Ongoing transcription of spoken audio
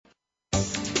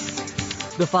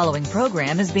The following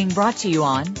program is being brought to you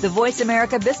on the Voice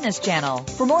America Business Channel.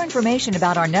 For more information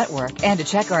about our network and to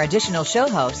check our additional show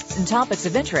hosts and topics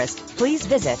of interest, please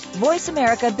visit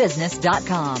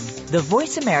voiceamericabusiness.com. The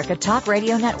Voice America Talk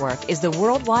Radio Network is the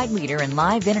worldwide leader in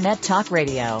live Internet talk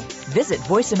radio. Visit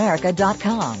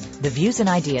voiceamerica.com. The views and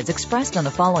ideas expressed on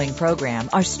the following program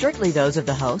are strictly those of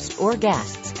the host or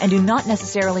guests and do not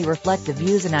necessarily reflect the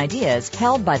views and ideas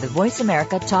held by the Voice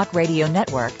America Talk Radio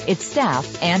Network, its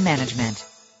staff, and management.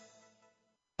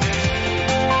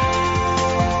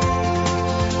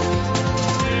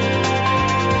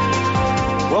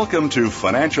 Welcome to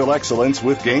Financial Excellence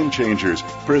with Game Changers,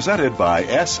 presented by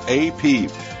SAP.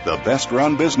 The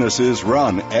best-run businesses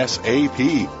run SAP.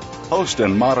 Host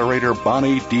and moderator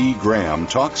Bonnie D. Graham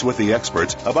talks with the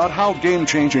experts about how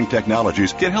game-changing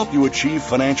technologies can help you achieve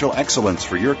financial excellence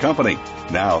for your company.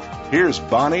 Now, here's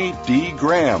Bonnie D.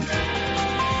 Graham.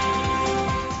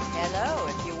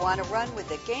 Want to run with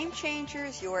the Game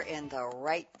Changers? You're in the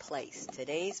right place.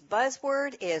 Today's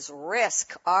buzzword is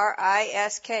risk,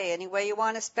 R-I-S-K. Any way you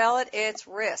want to spell it, it's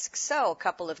risk. So, a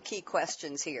couple of key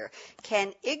questions here.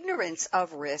 Can ignorance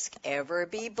of risk ever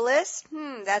be bliss?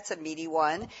 That's a meaty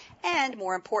one. And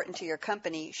more important to your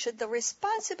company, should the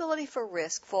responsibility for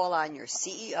risk fall on your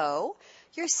CEO,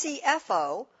 your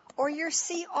CFO, or your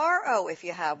CRO if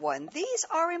you have one? These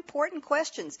are important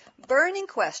questions, burning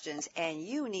questions, and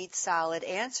you need solid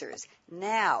answers.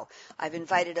 Now, I've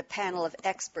invited a panel of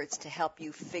experts to help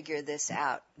you figure this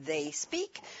out. They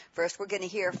speak. First, we're going to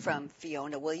hear from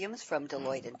Fiona Williams from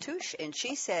Deloitte & Touche, and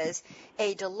she says,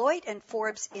 a Deloitte and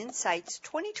Forbes Insights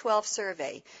 2012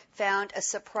 survey found a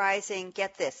surprising,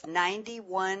 get this,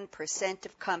 91%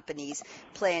 of companies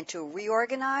plan to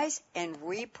reorganize and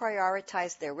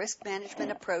reprioritize their risk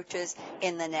management approaches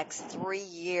in the next 3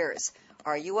 years.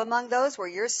 Are you among those where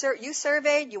you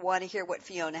surveyed? You want to hear what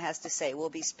Fiona has to say. We'll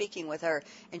be speaking with her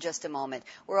in just a moment.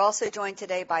 We're also joined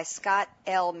today by Scott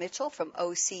L. Mitchell from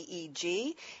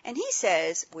OCEG, and he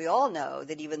says, we all know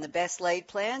that even the best laid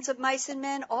plans of mice and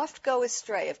men oft go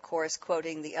astray, of course,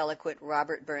 quoting the eloquent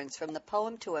Robert Burns from the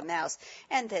poem To a Mouse.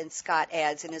 And then Scott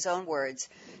adds in his own words,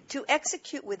 to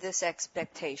execute with this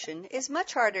expectation is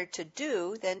much harder to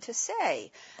do than to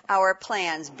say. Our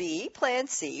plans B, Plan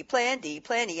C, Plan D,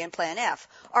 Plan E, and Plan F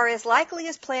are as likely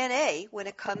as Plan A when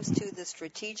it comes to the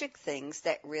strategic things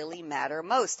that really matter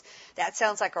most. That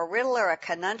sounds like a riddle or a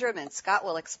conundrum, and Scott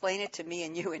will explain it to me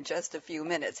and you in just a few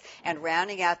minutes. And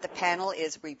rounding out the panel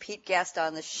is repeat guest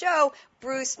on the show,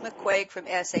 Bruce McQuaig from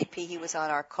SAP. He was on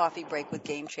our Coffee Break with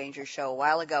Game Changers show a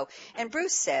while ago. And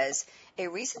Bruce says, a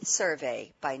recent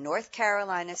survey by North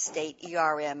Carolina State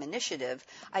ERM Initiative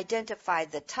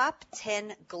identified the top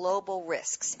 10 global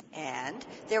risks, and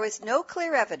there is no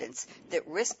clear evidence that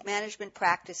risk management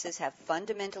practices have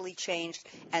fundamentally changed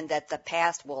and that the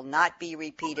past will not be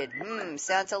repeated.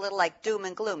 Sounds a little like doom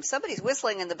and gloom. Somebody's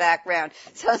whistling in the background.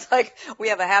 Sounds like we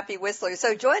have a happy whistler.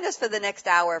 So join us for the next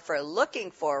hour for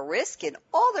Looking for Risk in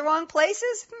All the Wrong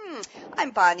Places.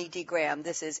 I'm Bonnie D. Graham.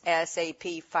 This is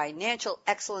SAP Financial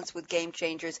Excellence with Game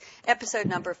Changers, episode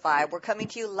number 5. We're coming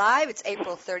to you live. It's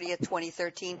April 30th,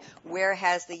 2013. Where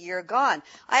has the year gone?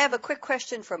 I have a quick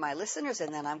question for my listeners,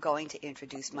 and then I'm going to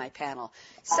introduce my panel.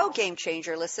 So, Game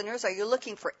Changer listeners, are you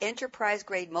looking for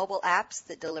enterprise-grade mobile apps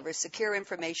that deliver secure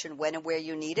information when and where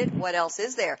you need it? What else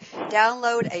is there?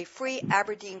 Download a free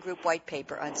Aberdeen Group white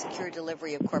paper on secure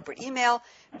delivery of corporate email,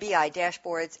 BI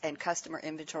dashboards, and customer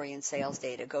inventory and sales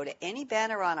data. Go to any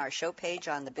banner on our show page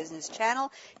on the business channel,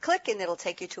 click, and it'll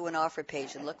take you to an offer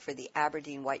page, and look for the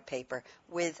Aberdeen white paper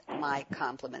with my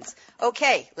compliments.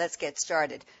 Okay, let's get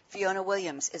started. Fiona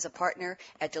Williams is a partner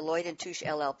at Deloitte & Touche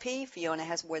LLP. Fiona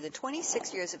has more than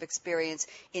 26 years of experience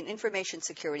in information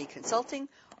security consulting,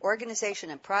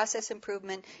 organization and process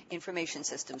improvement, information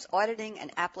systems auditing,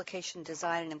 and application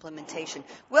design and implementation.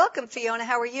 Welcome, Fiona.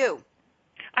 How are you?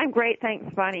 I'm great.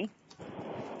 Thanks, Bonnie.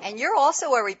 And you're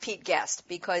also a repeat guest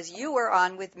because you were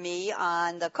on with me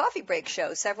on the Coffee Break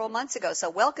show several months ago. So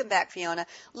welcome back, Fiona.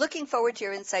 Looking forward to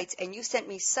your insights. And you sent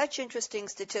me such interesting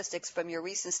statistics from your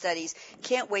recent studies.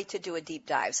 Can't wait to do a deep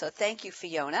dive. So thank you,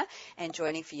 Fiona. And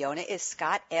joining Fiona is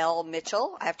Scott L.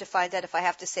 Mitchell. I have to find out if I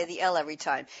have to say the L every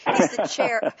time. He's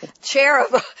the chair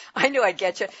of, I knew I'd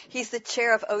get you. He's the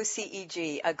chair of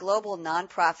OCEG, a global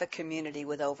nonprofit community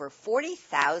with over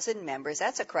 40,000 members.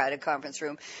 That's a crowded conference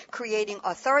room, creating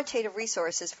authoritative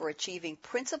resources for achieving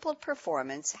principled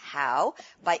performance. How?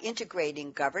 By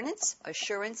integrating governance,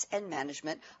 assurance, and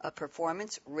management of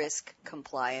performance, risk,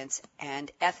 compliance, and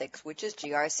ethics, which is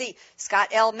GRC. Scott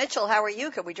L. Mitchell, how are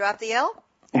you? Can we drop the L?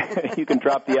 You can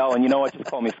drop the L, and you know what? Just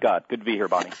call me Scott. Good to be here,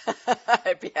 Bonnie.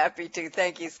 I'd be happy to.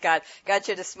 Thank you, Scott. Got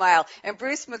you to smile. And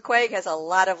Bruce McCuaig has a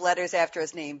lot of letters after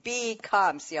his name.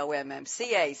 B-COM,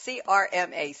 C-O-M-M-C-A,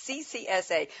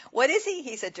 C-R-M-A-C-C-S-A. What is he?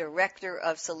 He's a Director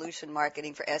of Solution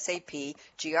Marketing for SAP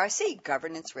GRC,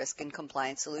 Governance, Risk, and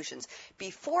Compliance Solutions.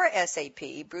 Before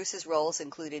SAP, Bruce's roles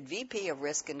included VP of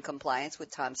Risk and Compliance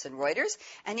with Thomson Reuters,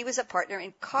 and he was a partner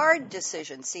in Card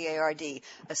Decision, C-A-R-D,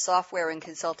 a software and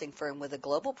consulting firm with a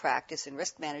global practice in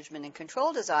risk management and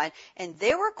control design, and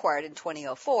they were acquired in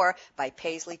 2004 by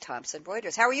Paisley Thomson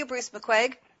Reuters. How are you, Bruce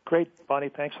McCuaig? Great, Bonnie.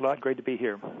 Thanks a lot. Great to be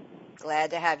here.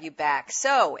 Glad to have you back.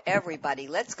 So, everybody,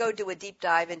 let's go do a deep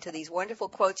dive into these wonderful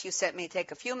quotes you sent me.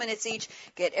 Take a few minutes each,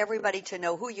 get everybody to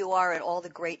know who you are and all the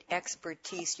great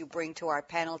expertise you bring to our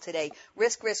panel today.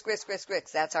 Risk, risk, risk, risk,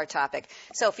 risk. That's our topic.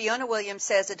 So, Fiona Williams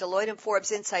says a Deloitte and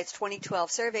Forbes Insights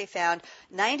 2012 survey found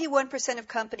 91% of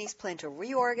companies plan to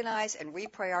reorganize and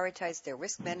reprioritize their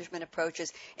risk management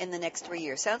approaches in the next 3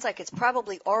 years. Sounds like it's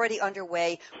probably already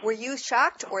underway. Were you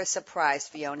shocked or surprised,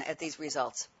 Fiona, at these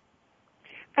results?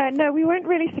 No, we weren't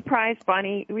really surprised,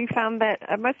 Bonnie. We found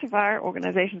that most of our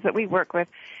organizations that we work with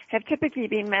have typically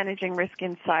been managing risk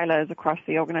in silos across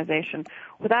the organization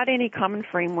without any common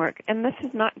framework, and this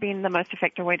has not been the most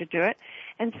effective way to do it.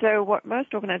 And so what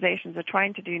most organizations are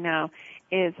trying to do now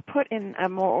is put in a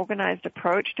more organized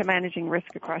approach to managing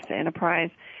risk across the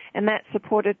enterprise, and that's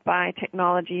supported by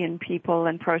technology and people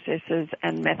and processes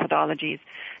and methodologies.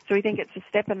 So we think it's a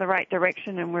step in the right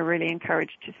direction, and we're really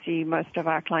encouraged to see most of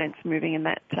our clients moving in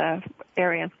that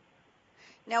area.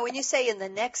 Now, when you say in the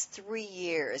next 3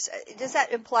 years, does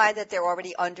that imply that they're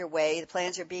already underway? The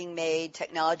plans are being made,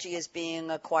 technology is being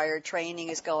acquired, training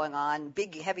is going on,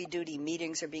 big heavy-duty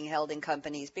meetings are being held in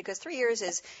companies? Because 3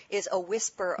 years is a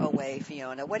whisper away,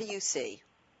 Fiona. What do you see?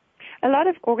 A lot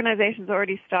of organizations are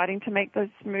already starting to make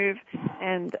this move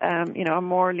and, are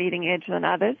more leading edge than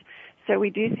others. So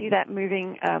we do see that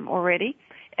moving already.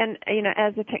 And,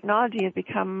 as the technology has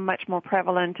become much more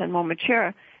prevalent and more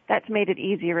mature, that's made it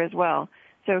easier as well.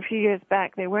 So a few years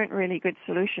back, there weren't really good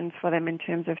solutions for them in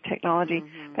terms of technology.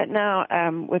 Mm-hmm. But now,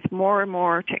 with more and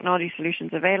more technology solutions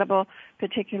available,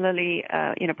 particularly,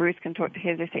 Bruce can talk to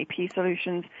his SAP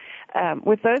solutions.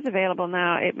 With those available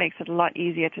now, it makes it a lot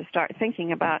easier to start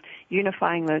thinking about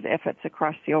unifying those efforts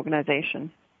across the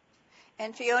organization.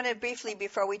 And Fiona, briefly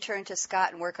before we turn to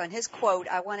Scott and work on his quote,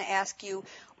 I want to ask you,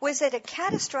 was it a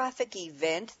catastrophic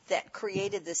event that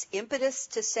created this impetus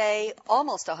to say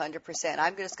almost 100%?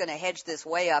 I'm just going to hedge this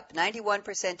way up.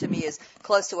 91% to me is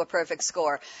close to a perfect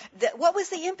score. What was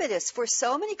the impetus for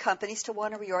so many companies to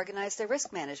want to reorganize their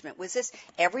risk management? Was this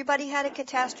everybody had a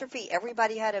catastrophe?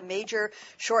 Everybody had a major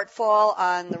shortfall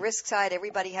on the risk side?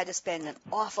 Everybody had to spend an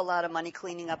awful lot of money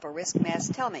cleaning up a risk mess?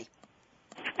 Tell me.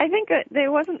 I think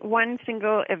there wasn't one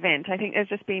single event. I think there's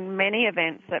just been many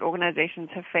events that organizations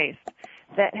have faced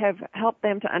that have helped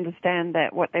them to understand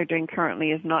that what they're doing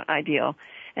currently is not ideal.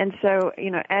 And so,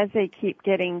 as they keep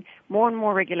getting more and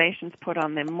more regulations put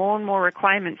on them, more and more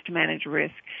requirements to manage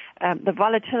risk, the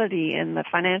volatility in the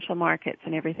financial markets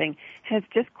and everything has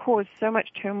just caused so much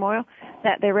turmoil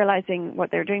that they're realizing what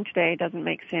they're doing today doesn't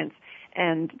make sense,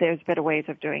 and there's better ways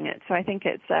of doing it. So I think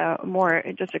it's more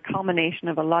just a culmination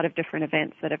of a lot of different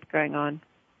events that are going on.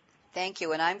 Thank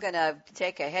you. And I'm going to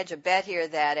take a hedge a bet here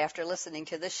that after listening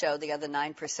to this show, the other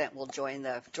 9% will join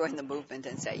the movement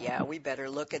and say, yeah, we better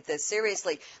look at this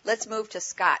seriously. Let's move to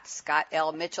Scott. Scott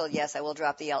L. Mitchell. Yes, I will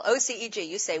drop the L. OCEG,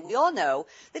 you say, we all know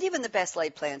that even the best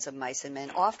laid plans of mice and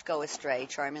men oft go astray,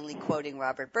 charmingly quoting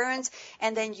Robert Burns.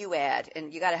 And then you add,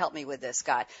 and you got to help me with this,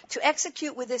 Scott, to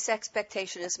execute with this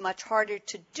expectation is much harder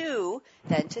to do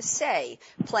than to say.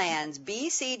 Plans B,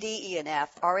 C, D, E, and F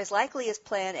are as likely as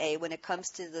Plan A when it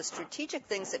comes to the strategic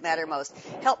things that matter most.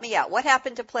 Help me out. What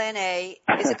happened to Plan A?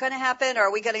 Is it going to happen, or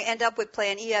are we going to end up with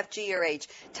Plan E, F, G, or H?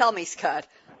 Tell me, Scott.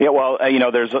 Yeah, well,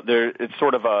 it's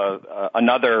sort of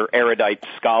another erudite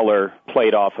scholar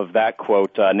played off of that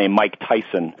quote named Mike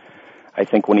Tyson, I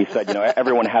think, when he said,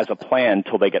 everyone has a plan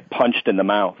till they get punched in the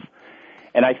mouth.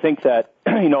 And I think that,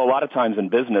 a lot of times in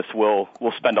business we'll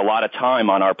spend a lot of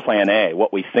time on our Plan A,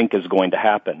 what we think is going to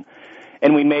happen.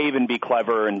 And we may even be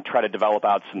clever and try to develop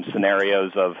out some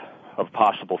scenarios of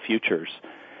possible futures.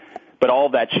 But all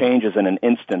of that changes in an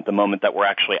instant the moment that we're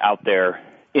actually out there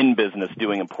in business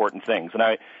doing important things.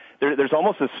 And there's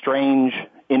almost a strange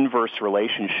inverse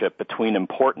relationship between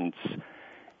importance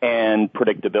and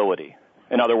predictability.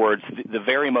 In other words, the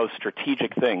very most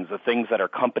strategic things, the things that are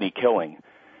company killing.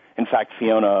 In fact,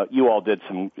 Fiona, you all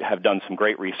have done some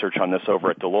great research on this over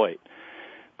at Deloitte.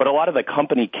 But a lot of the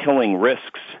company killing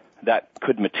risks that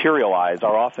could materialize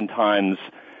are oftentimes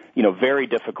very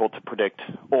difficult to predict,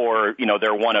 or,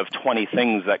 they're one of 20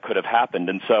 things that could have happened.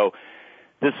 And so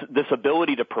this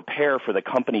ability to prepare for the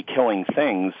company killing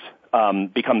things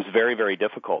becomes very, very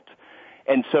difficult.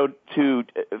 And so to,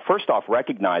 first off,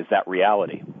 recognize that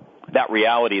reality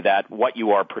that what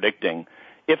you are predicting,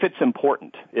 if it's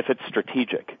important, if it's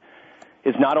strategic,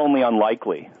 is not only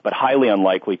unlikely, but highly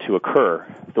unlikely to occur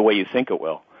the way you think it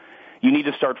will. You need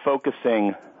to start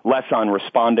focusing less on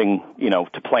responding,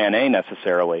 to plan A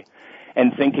necessarily,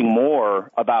 and thinking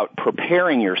more about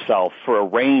preparing yourself for a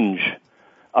range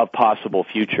of possible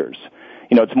futures.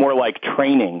 It's more like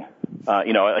training,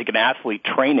 like an athlete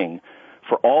training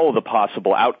for all of the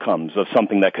possible outcomes of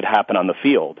something that could happen on the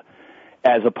field,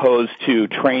 as opposed to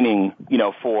training,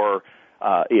 for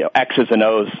X's and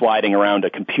O's sliding around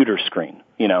a computer screen,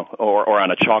 or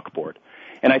on a chalkboard.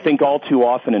 And I think all too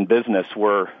often in business,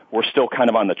 we're still kind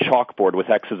of on the chalkboard with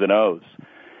X's and O's,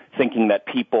 thinking that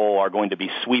people are going to be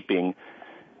sweeping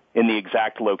in the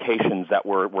exact locations that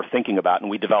we're thinking about, and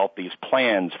we develop these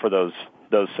plans for those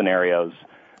scenarios.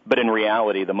 But in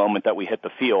reality, the moment that we hit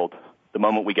the field, the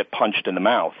moment we get punched in the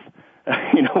mouth,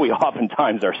 we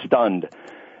oftentimes are stunned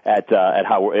at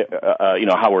how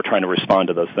we're trying to respond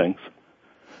to those things.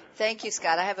 Thank you,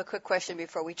 Scott. I have a quick question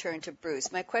before we turn to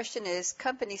Bruce. My question is,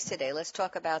 companies today, let's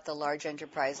talk about the large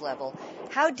enterprise level.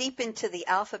 How deep into the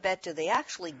alphabet do they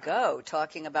actually go,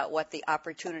 talking about what the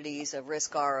opportunities of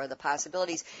risk are or the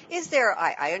possibilities? Is there,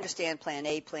 I understand plan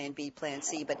A, plan B, plan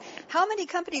C, but how many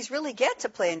companies really get to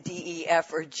plan D, E,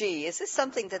 F, or G? Is this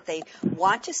something that they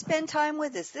want to spend time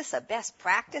with? Is this a best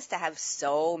practice to have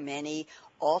so many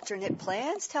alternate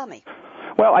plans? Tell me.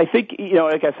 Well, I think,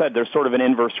 like I said, there's sort of an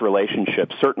inverse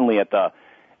relationship, certainly at the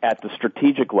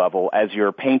strategic level, as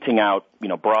you're painting out,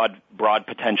 broad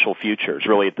potential futures,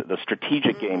 really the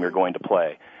strategic game you're going to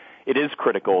play. It is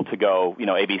critical to go,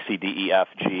 A, B, C, D, E, F,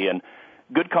 G, and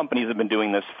good companies have been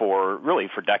doing this for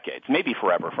decades, maybe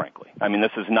forever, frankly. I mean,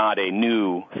 this is not a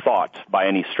new thought by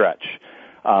any stretch,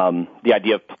 the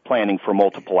idea of planning for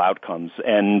multiple outcomes.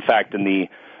 And in fact, in the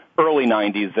early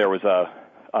 90s, there was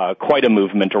quite a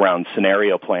movement around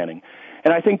scenario planning.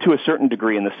 And I think to a certain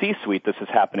degree in the C-suite, this is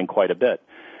happening quite a bit.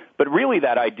 But really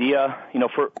that idea,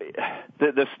 for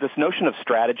this notion of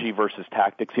strategy versus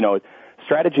tactics,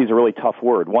 strategy is a really tough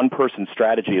word. One person's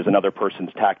strategy is another person's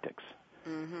tactics,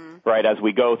 right? As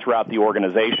we go throughout the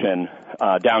organization,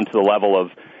 down to the level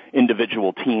of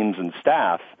individual teams and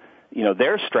staff,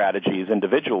 their strategies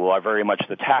individual are very much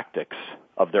the tactics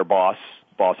of their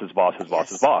boss's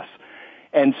boss.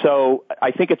 And so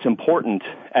I think it's important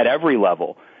at every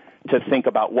level to think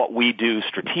about what we do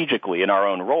strategically in our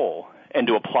own role and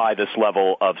to apply this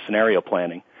level of scenario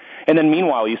planning. And then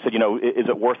meanwhile, you said, is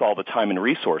it worth all the time and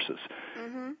resources?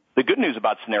 The good news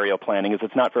about scenario planning is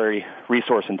it's not very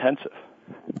resource intensive.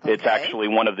 Okay. It's actually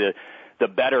one of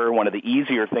the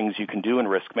easier things you can do in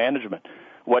risk management.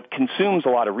 What consumes a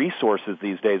lot of resources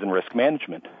these days in risk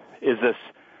management is this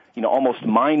almost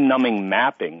mind-numbing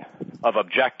mapping of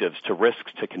objectives to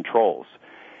risks to controls.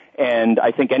 And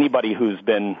I think anybody who's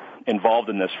been involved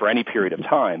in this for any period of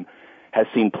time has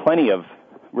seen plenty of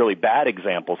really bad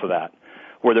examples of that,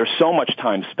 where there's so much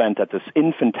time spent at this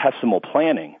infinitesimal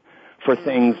planning for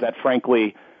things that,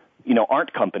 frankly,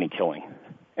 aren't company killing.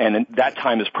 And that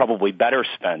time is probably better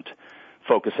spent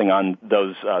focusing on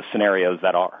those scenarios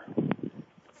that are.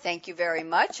 Thank you very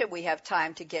much, and we have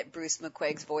time to get Bruce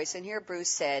McQuaig's voice in here. Bruce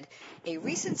said, a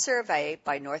recent survey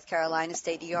by North Carolina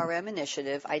State ERM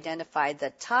Initiative identified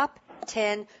the top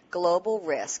 10 global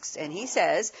risks, and he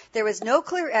says there is no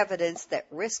clear evidence that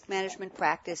risk management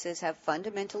practices have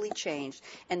fundamentally changed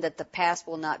and that the past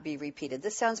will not be repeated.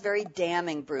 This sounds very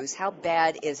damning, Bruce. How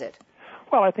bad is it?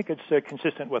 Well, I think it's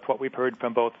consistent with what we've heard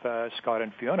from both Scott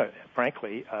and Fiona,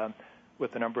 frankly.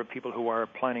 With the number of people who are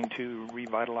planning to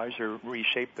revitalize or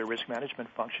reshape their risk management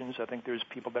functions, I think there's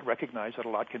people that recognize that a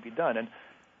lot can be done. And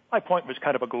my point was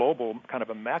kind of a global, kind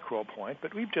of a macro point,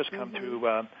 but we've just come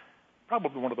to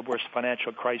probably one of the worst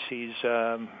financial crises,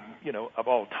 of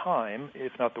all time,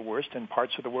 if not the worst, and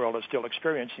parts of the world are still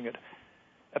experiencing it.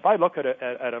 If I look at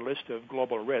a list of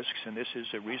global risks, and this is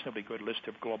a reasonably good list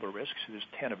of global risks, there's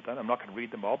 10 of them. I'm not going to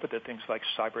read them all, but there are things like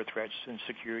cyber threats and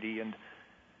security and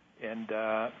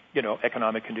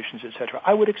economic conditions, etc.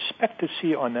 I would expect to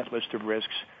see on that list of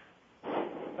risks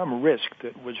some risk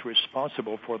that was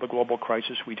responsible for the global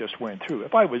crisis we just went through.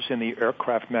 If I was in the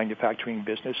aircraft manufacturing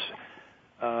business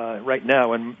right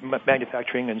now and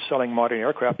manufacturing and selling modern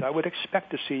aircraft, I would expect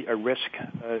to see a risk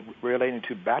relating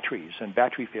to batteries and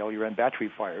battery failure and battery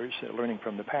fires, learning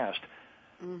from the past.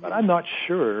 But I'm not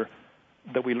sure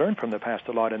that we learn from the past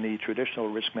a lot in the traditional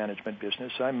risk management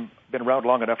business. I've been around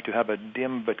long enough to have a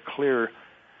dim but clear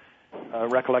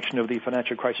recollection of the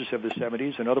financial crisis of the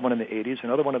 70s, another one in the 80s,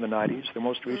 another one in the 90s, the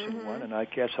most recent one, and I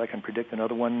guess I can predict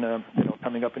another one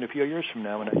coming up in a few years from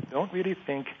now. And I don't really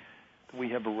think we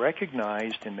have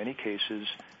recognized in many cases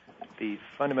the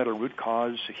fundamental root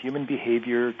cause, human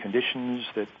behavior, conditions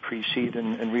that precede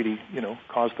and really,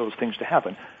 cause those things to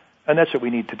happen. And that's what we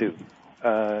need to do.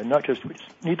 We just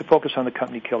need to focus on the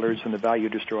company killers and the value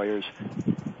destroyers,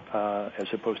 as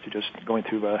opposed to just going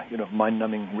through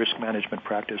mind-numbing risk management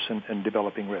practice and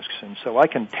developing risks. And so I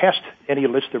can test any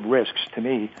list of risks to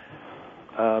me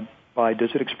by, does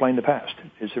it explain the past?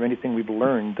 Is there anything we've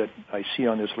learned that I see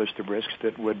on this list of risks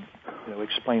that would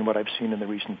explain what I've seen in the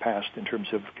recent past in terms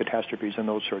of catastrophes and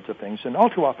those sorts of things? And all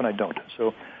too often I don't.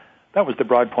 So that was the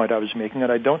broad point I was making,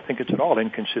 and I don't think it's at all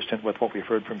inconsistent with what we've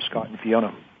heard from Scott and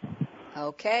Fiona.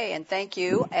 Okay, and thank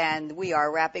you. And we are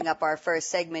wrapping up our first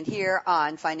segment here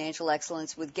on Financial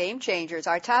Excellence with Game Changers.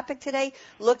 Our topic today,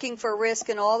 looking for risk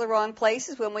in all the wrong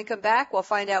places. When we come back, we'll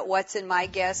find out what's in my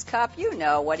guest cup.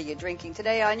 What are you drinking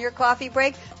today on your coffee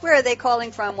break? Where are they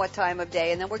calling from? What time of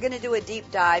day? And then we're going to do a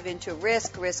deep dive into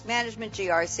risk management,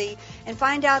 GRC, and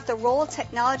find out the role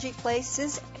technology plays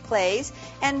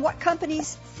and what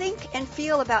companies think and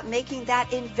feel about making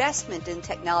that investment in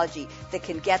technology that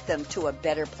can get them to a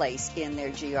better place in their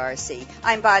GRC.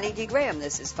 I'm Bonnie D. Graham.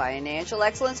 This is Financial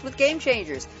Excellence with Game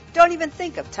Changers. Don't even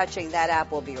think of touching that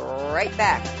app. We'll be right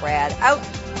back. Brad out.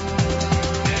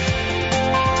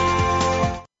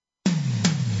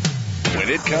 When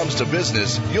it comes to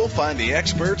business, you'll find the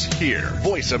experts here.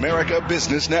 Voice America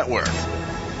Business Network.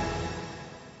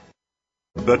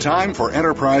 The time for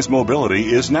enterprise mobility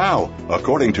is now.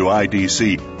 According to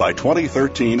IDC, by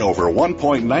 2013, over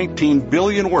 1.19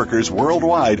 billion workers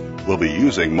worldwide will be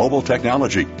using mobile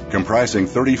technology, comprising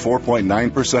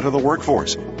 34.9% of the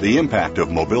workforce. The impact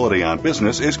of mobility on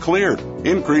business is clear.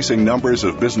 Increasing numbers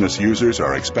of business users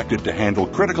are expected to handle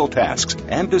critical tasks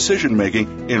and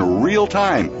decision-making in real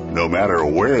time, no matter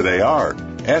where they are.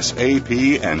 SAP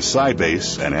and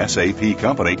Sybase, an SAP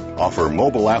company, offer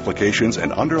mobile applications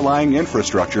and underlying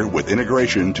infrastructure with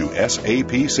integration to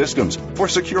SAP systems for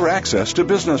secure access to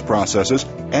business processes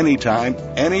anytime,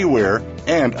 anywhere,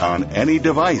 and on any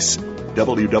device.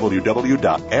 www.sap.com.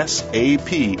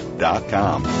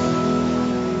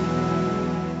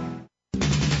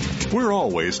 We're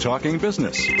always talking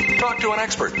business. Talk to an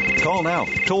expert. Call now,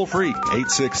 toll free,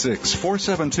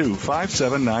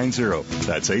 866-472-5790.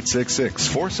 That's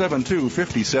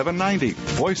 866-472-5790.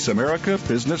 Voice America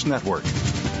Business Network.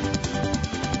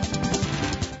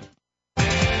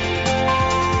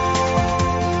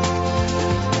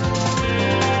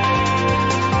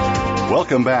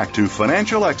 Welcome back to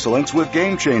Financial Excellence with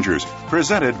Game Changers,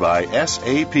 presented by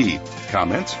SAP.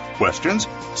 Comments? Questions?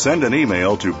 Send an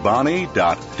email to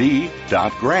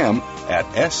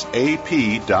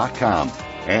bonnie.d.graham@sap.com.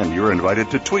 And you're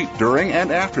invited to tweet during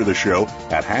and after the show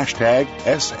at hashtag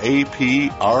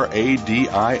SAPRADIO.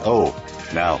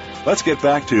 Now, let's get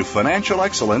back to Financial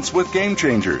Excellence with Game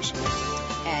Changers.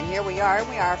 And here we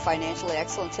are financially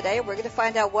excellent today. We're going to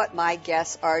find out what my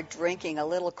guests are drinking, a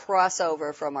little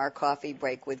crossover from our coffee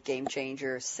break with Game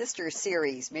Changers sister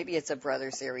series. Maybe it's a brother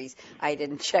series. I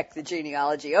didn't check the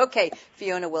genealogy. Okay,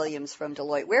 Fiona Williams from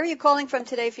Deloitte. Where are you calling from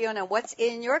today, Fiona? What's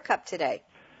in your cup today?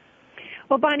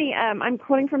 Well, Bonnie, I'm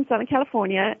calling from Southern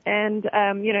California, and,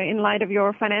 in light of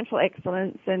your financial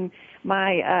excellence and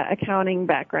my accounting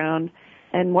background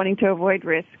and wanting to avoid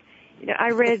risk, I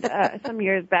read some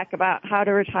years back about how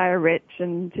to retire rich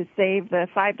and to save the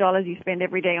 $5 you spend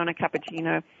every day on a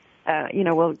cappuccino,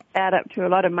 will add up to a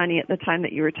lot of money at the time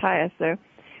that you retire. So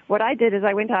what I did is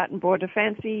I went out and bought a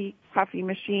fancy coffee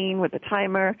machine with a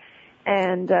timer,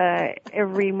 and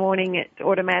every morning it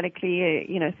automatically,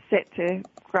 set to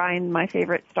grind my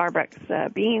favorite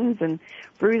Starbucks beans and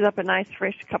brews up a nice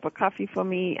fresh cup of coffee for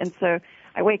me. And so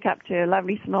I wake up to a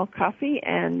lovely small coffee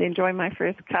and enjoy my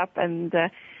first cup, and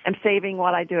I'm saving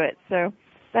while I do it. So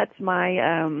that's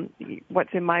my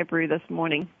what's in my brew this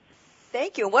morning.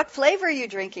 Thank you. What flavor are you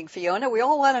drinking, Fiona? We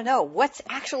all want to know what's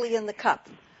actually in the cup.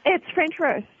 It's French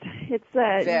roast. It's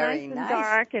very nice and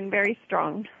dark and very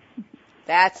strong.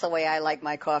 That's the way I like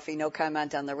my coffee. No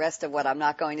comment on the rest of what I'm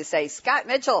not going to say. Scott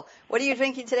Mitchell, what are you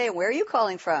drinking today, and where are you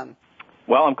calling from?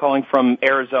 Well, I'm calling from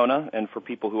Arizona, and for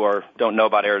people who don't know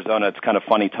about Arizona, it's kind of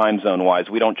funny time zone-wise.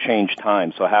 We don't change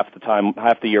time, so half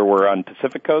the year we're on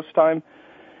Pacific Coast time,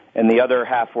 and the other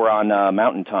half we're on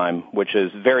Mountain time, which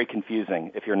is very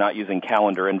confusing if you're not using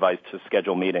calendar invites to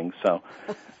schedule meetings. So,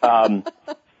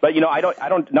 but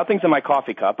nothing's in my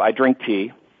coffee cup. I drink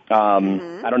tea.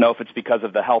 I don't know if it's because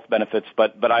of the health benefits,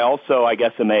 but I also, I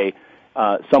guess, am a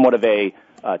somewhat of a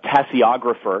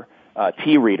tasseographer,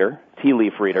 tea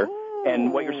leaf reader.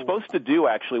 And what you're supposed to do,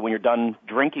 actually, when you're done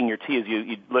drinking your tea is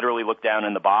you literally look down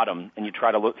in the bottom and you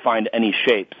try to find any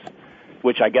shapes,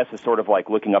 which I guess is sort of like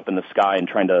looking up in the sky and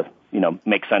trying to,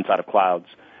 make sense out of clouds.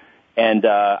 And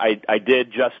I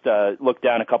did just look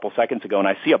down a couple seconds ago, and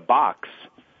I see a box,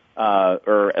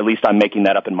 or at least I'm making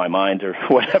that up in my mind or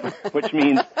whatever, which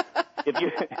means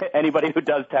anybody who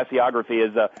does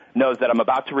tasseography knows that I'm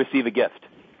about to receive a gift.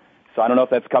 So I don't know if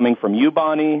that's coming from you,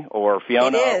 Bonnie, or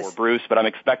Fiona, or Bruce, but I'm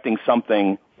expecting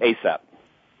something ASAP.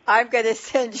 I'm going to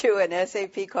send you an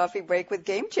SAP Coffee Break with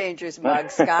Game Changers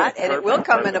mug, Scott, and it will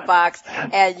come in a box.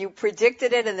 And you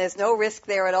predicted it, and there's no risk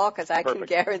there at all because I can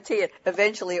guarantee it.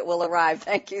 Eventually it will arrive.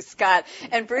 Thank you, Scott.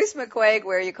 And Bruce McQuaig,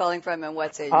 where are you calling from and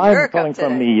what's in your cup today?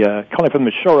 I'm calling from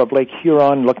the shore of Lake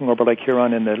Huron, looking over Lake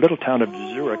Huron in the little town of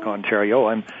Zurich, Ontario.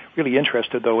 I'm really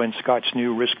interested, though, in Scott's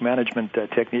new risk management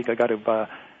technique. I got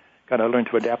to learn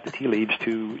to adapt the tea leaves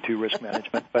to risk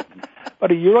management. But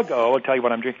about a year ago, I'll tell you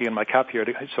what I'm drinking in my cup here.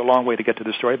 It's a long way to get to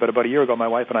the story, but about a year ago, my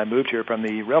wife and I moved here from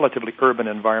the relatively urban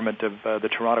environment of the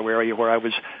Toronto area, where I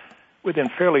was within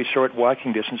fairly short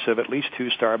walking distance of at least 2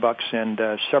 Starbucks and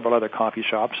several other coffee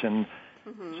shops. And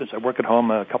since I work at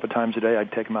home a couple of times a day,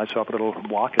 I'd take myself a little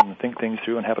walk and think things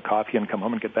through and have a coffee and come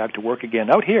home and get back to work again.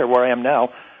 Out here, where I am now,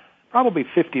 probably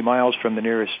 50 miles from the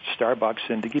nearest Starbucks,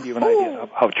 and to give you an idea of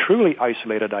how truly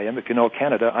isolated I am, if you know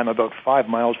Canada, I'm about 5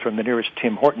 miles from the nearest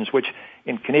Tim Hortons, which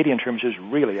in Canadian terms is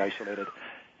really isolated.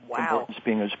 Wow. Tim Hortons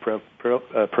being as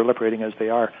proliferating as they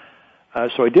are.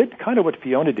 So I did kind of what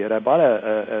Fiona did. I bought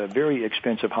a very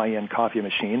expensive high-end coffee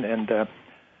machine and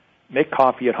make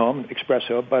coffee at home,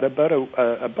 espresso. But about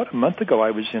a month ago,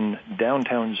 I was in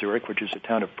downtown Zurich, which is a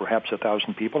town of perhaps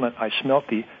 1,000 people, and I smelt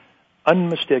the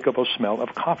unmistakable smell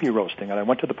of coffee roasting. And I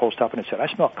went to the post office and I said,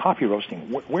 I smell coffee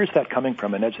roasting. Where's that coming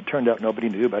from? And as it turned out, nobody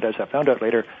knew. But as I found out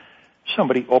later,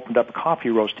 somebody opened up a coffee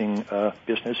roasting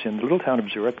business in the little town of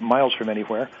Zurich, miles from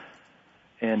anywhere.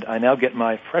 And I now get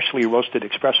my freshly roasted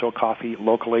espresso coffee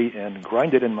locally and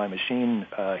grind it in my machine,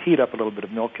 heat up a little bit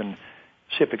of milk, and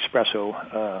sip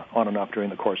espresso on and off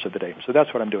during the course of the day. So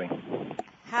that's what I'm doing.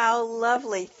 How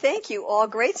lovely. Thank you. All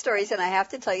great stories. And I have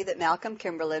to tell you that Malcolm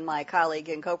Kimberlin, my colleague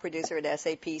and co-producer at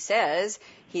SAP, says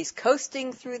he's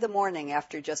coasting through the morning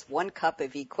after just 1 cup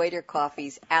of Equator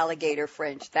Coffee's Alligator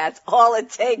French. That's all it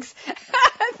takes.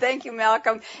 Thank you,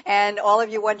 Malcolm. And all of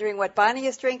you wondering what Bonnie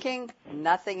is drinking?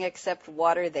 Nothing except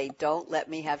water. They don't let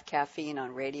me have caffeine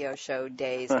on radio show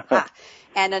days.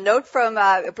 And a note from,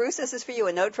 Bruce, this is for you,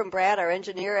 a note from Brad, our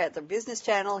engineer at the Business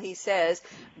Channel. He says,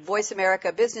 Voice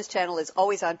America Business Channel is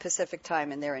always on Pacific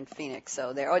time, and they're in Phoenix.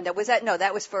 So there. Oh, was that? No,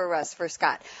 that was for us, for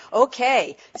Scott.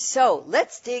 Okay, so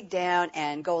let's dig down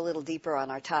and go a little deeper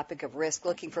on our topic of risk,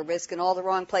 looking for risk in all the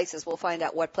wrong places. We'll find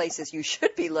out what places you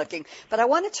should be looking. But I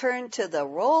want to turn to the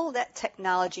role that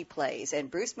technology plays. And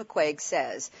Bruce McQuaig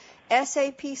says,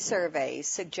 SAP surveys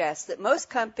suggest that most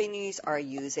companies are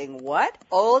using what?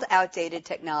 Old, outdated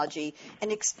technology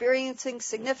and experiencing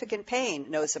significant pain.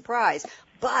 No surprise.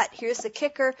 But here's the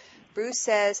kicker. Bruce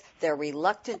says they're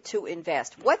reluctant to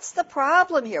invest. What's the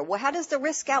problem here? Well, how does the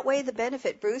risk outweigh the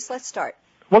benefit? Bruce, let's start.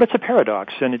 Well, it's a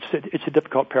paradox, and it's a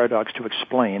difficult paradox to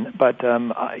explain. But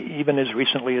even as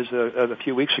recently as a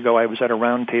few weeks ago, I was at a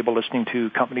round table listening to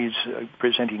companies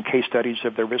presenting case studies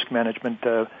of their risk management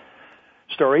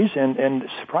stories, and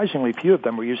surprisingly few of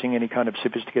them were using any kind of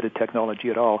sophisticated technology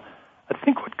at all. I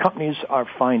think what companies are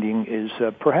finding is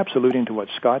perhaps alluding to what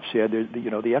Scott said,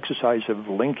 the exercise of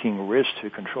linking risk to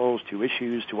controls to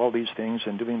issues to all these things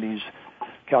and doing these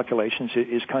calculations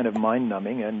is kind of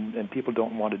mind-numbing, and people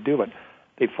don't want to do it.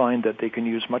 They find that they can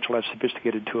use much less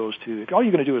sophisticated tools to, if all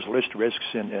you're going to do is list risks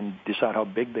and decide how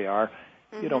big they are,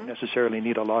 you don't necessarily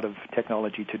need a lot of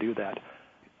technology to do that.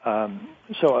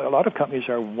 So a lot of companies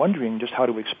are wondering just how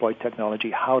to exploit technology,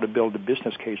 how to build a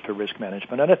business case for risk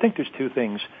management. And I think there's two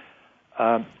things.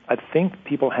 I think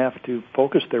people have to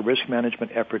focus their risk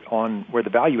management effort on where the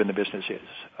value in the business is.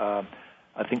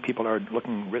 I think people are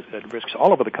looking at risks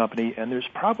all over the company, and there's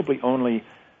probably only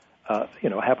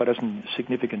half a dozen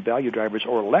significant value drivers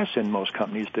or less in most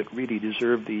companies that really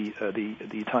deserve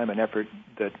the time and effort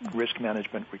that risk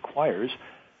management requires.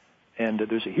 And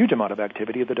there's a huge amount of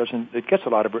activity that gets a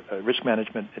lot of risk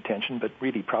management attention, but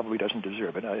really probably doesn't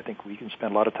deserve it. I think we can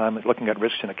spend a lot of time looking at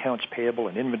risks in accounts payable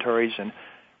and inventories, and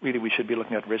really we should be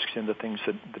looking at risks in the things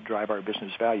that drive our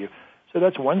business value. So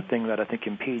that's one thing that I think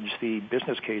impedes the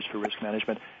business case for risk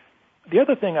management. The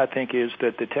other thing I think is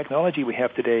that the technology we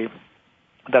have today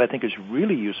that I think is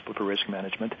really useful for risk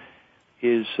management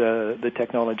is the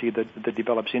technology that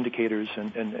develops indicators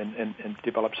and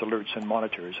develops alerts and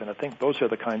monitors. And I think those are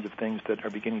the kinds of things that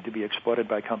are beginning to be exploited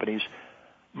by companies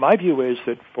My view is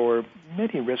that for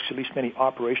many risks, at least many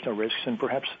operational risks, and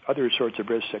perhaps other sorts of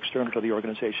risks external to the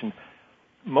organization,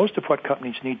 most of what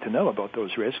companies need to know about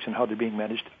those risks and how they're being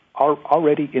managed are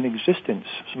already in existence.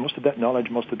 So most of that knowledge,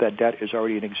 most of that data is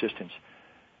already in existence.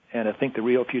 And I think the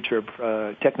real future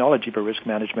of technology for risk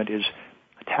management is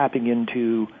tapping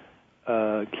into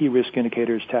key risk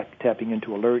indicators, tapping into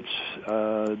alerts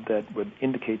that would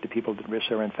indicate to people that risks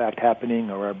are in fact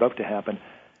happening or are about to happen.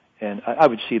 And I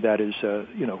would see that as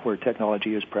where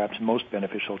technology is perhaps most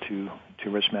beneficial to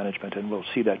risk management, and we'll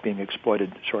see that being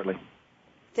exploited shortly.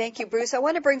 Thank you, Bruce. I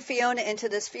want to bring Fiona into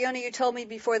this. Fiona, you told me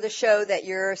before the show that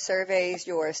your surveys,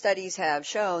 your studies have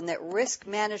shown that risk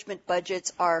management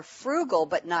budgets are frugal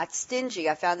but not stingy.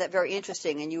 I found that very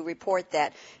interesting, and you report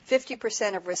that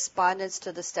 50% of respondents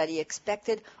to the study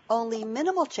expected only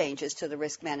minimal changes to the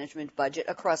risk management budget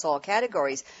across all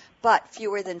categories, but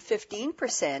fewer than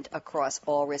 15% across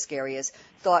all risk areas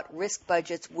thought risk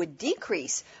budgets would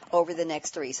decrease over the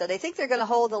next 3. So they think they're going to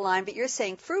hold the line, but you're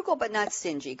saying frugal but not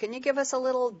stingy. Can you give us a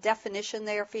little definition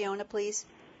there, Fiona, please?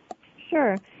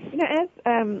 Sure.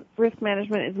 As risk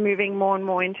management is moving more and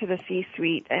more into the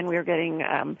C-suite, and we're getting,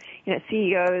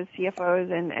 CEOs,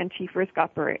 CFOs, and chief risk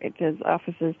operators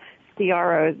officers,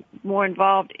 CROs, more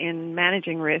involved in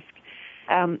managing risk,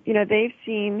 they've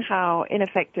seen how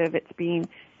ineffective it's been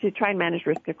to try and manage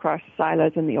risk across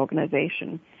silos in the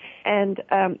organization, and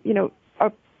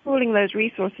are pooling those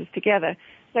resources together.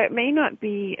 So it may not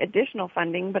be additional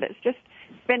funding, but it's just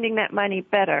spending that money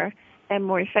better and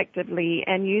more effectively,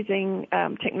 and using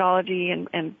technology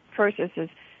and processes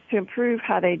to improve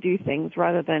how they do things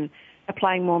rather than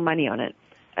applying more money on it.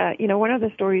 One of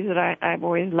the stories that I've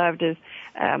always loved is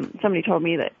somebody told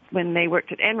me that when they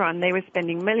worked at Enron, they were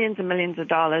spending millions and millions of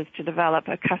dollars to develop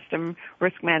a custom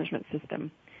risk management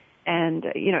system. And,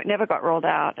 it never got rolled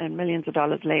out, and millions of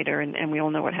dollars later, and we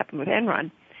all know what happened with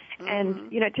Enron. Mm-hmm.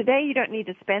 And, today you don't need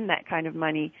to spend that kind of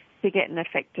money to get an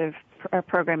effective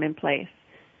program in place.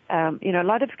 A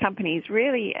lot of companies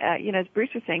really, as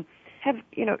Bruce was saying, have,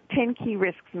 10 key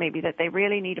risks maybe that they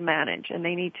really need to manage, and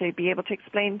they need to be able to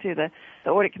explain to the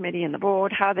audit committee and the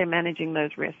board how they're managing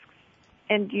those risks.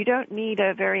 And you don't need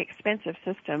a very expensive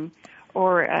system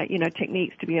or,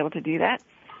 techniques to be able to do that.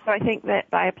 So I think that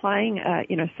by applying,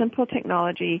 simple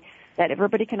technology that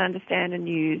everybody can understand and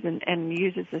use, and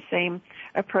uses the same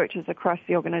approaches across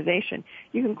the organization,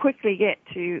 you can quickly get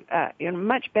to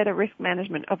much better risk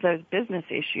management of those business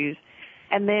issues,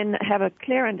 and then have a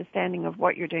clear understanding of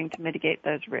what you're doing to mitigate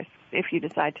those risks if you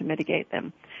decide to mitigate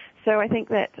them. So I think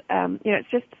that, it's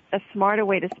just a smarter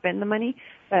way to spend the money,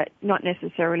 but not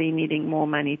necessarily needing more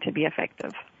money to be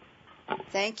effective.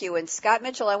 Thank you. And Scott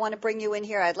Mitchell, I want to bring you in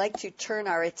here. I'd like to turn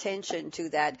our attention to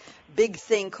that big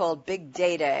thing called big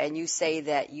data. And you say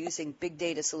that using big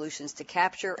data solutions to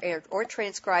capture or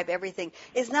transcribe everything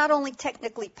is not only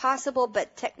technically possible,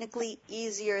 but technically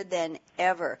easier than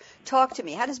ever. Talk to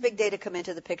me. How does big data come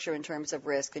into the picture in terms of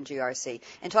risk and GRC?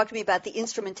 And talk to me about the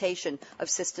instrumentation of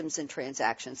systems and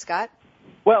transactions. Scott?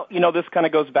 Well, this kind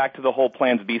of goes back to the whole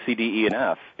plans B, C, D, E, and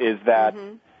F, is that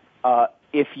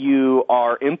if you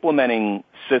are implementing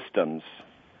systems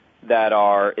that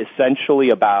are essentially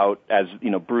about, as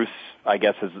Bruce, I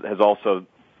guess, has also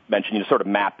mentioned, sort of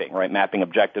mapping, right? Mapping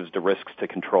objectives to risks to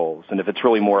controls. And if it's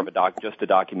really more of just a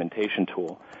documentation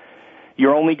tool,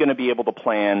 you're only going to be able to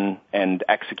plan and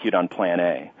execute on plan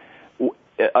A.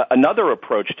 Another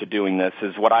approach to doing this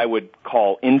is what I would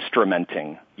call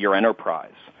instrumenting your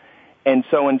enterprise. And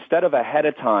so instead of ahead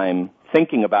of time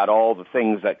thinking about all the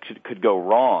things that could go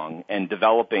wrong and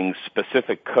developing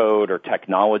specific code or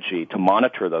technology to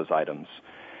monitor those items,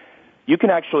 you can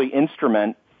actually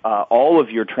instrument all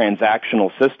of your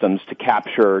transactional systems to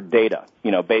capture data,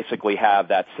 basically have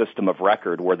that system of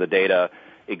record where the data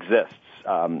exists.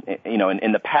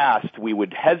 In the past, we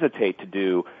would hesitate to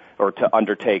do or to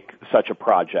undertake such a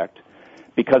project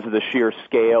because of the sheer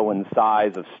scale and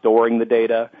size of storing the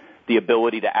data. The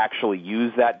ability to actually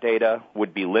use that data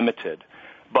would be limited.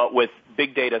 But with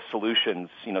big data solutions,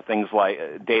 things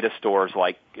like data stores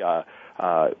like,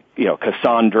 Cassandra,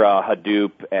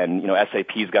 Hadoop, and,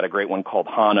 SAP's got a great one called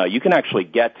HANA, you can actually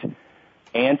get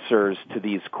answers to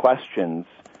these questions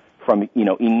from,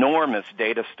 enormous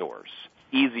data stores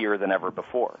easier than ever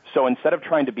before. So instead of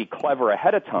trying to be clever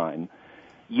ahead of time,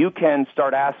 you can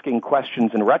start asking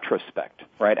questions in retrospect,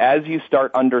 right? As you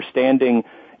start understanding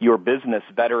your business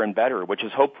better and better, which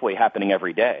is hopefully happening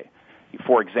every day.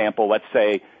 For example, let's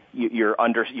say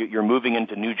you're moving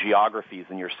into new geographies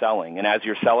and you're selling, and as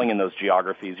you're selling in those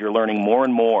geographies, you're learning more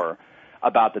and more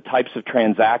about the types of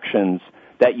transactions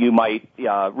that you might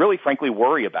really, frankly,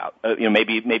 worry about.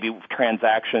 Maybe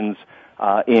transactions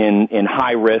in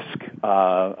high risk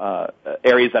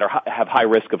areas that have high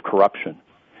risk of corruption.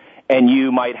 And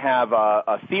you might have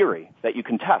a theory that you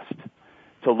can test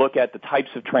to look at the types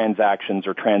of transactions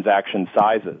or transaction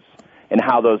sizes and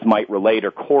how those might relate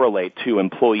or correlate to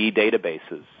employee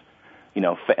databases,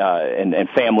 and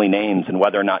family names, and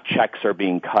whether or not checks are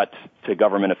being cut to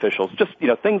government officials, just,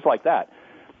 things like that.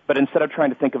 But instead of trying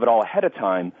to think of it all ahead of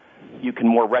time, you can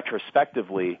more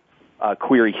retrospectively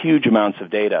query huge amounts of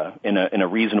data in a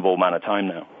reasonable amount of time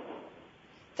now.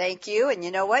 Thank you. And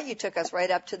you know what? You took us right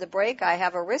up to the break. I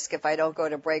have a risk if I don't go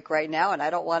to break right now, and I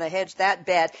don't want to hedge that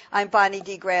bet. I'm Bonnie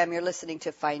D. Graham. You're listening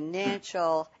to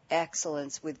Financial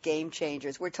Excellence with Game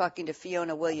Changers. We're talking to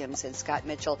Fiona Williams and Scott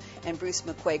Mitchell and Bruce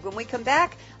McQuaig. When we come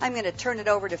back, I'm going to turn it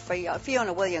over to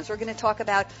Fiona Williams. We're going to talk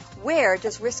about where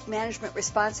does risk management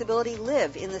responsibility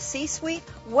live? In the C-suite?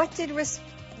 What did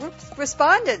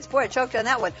respondents, boy, I choked on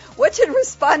that one. What did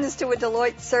respondents to a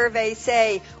Deloitte survey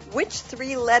say? Which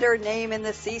 3-letter name in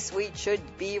the C-suite should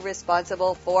be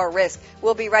responsible for risk?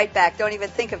 We'll be right back. Don't even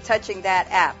think of touching that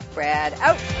app. Brad,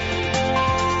 out.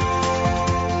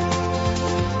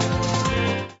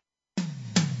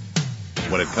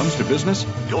 When it comes to business,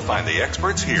 you'll find the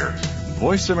experts here.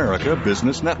 Voice America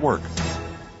Business Network.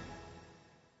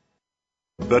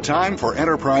 The time for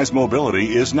enterprise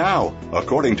mobility is now.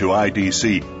 According to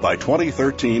IDC, by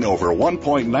 2013, over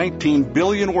 1.19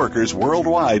 billion workers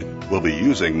worldwide will be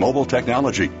using mobile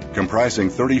technology, comprising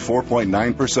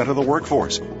 34.9% of the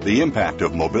workforce. The impact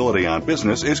of mobility on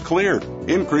business is clear.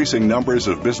 Increasing numbers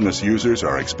of business users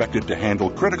are expected to handle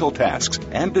critical tasks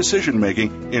and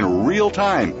decision-making in real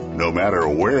time, no matter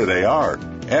where they are.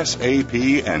 SAP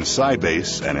and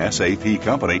Sybase, an SAP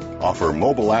company, offer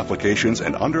mobile applications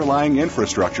and underlying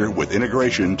infrastructure with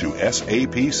integration to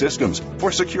SAP systems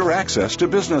for secure access to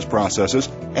business processes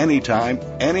anytime,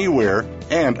 anywhere,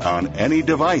 and on any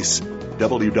device.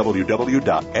 www.sap.com.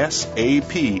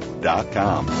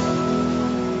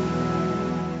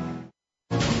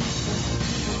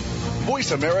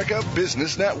 Voice America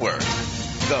Business Network,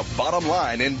 the bottom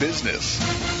line in business.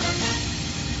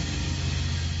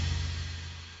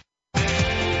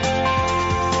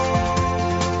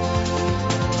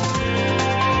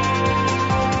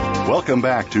 Welcome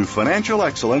back to Financial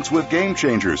Excellence with Game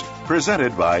Changers,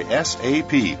 presented by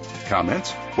SAP.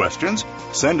 Comments? Questions?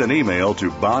 Send an email to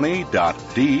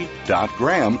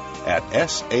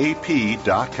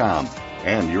bonnie.d.graham@sap.com.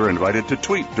 And you're invited to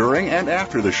tweet during and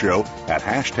after the show at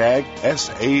hashtag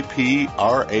SAPRADIO.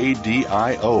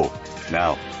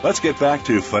 Now, let's get back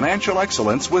to Financial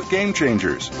Excellence with Game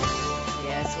Changers.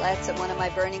 And one of my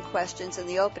burning questions in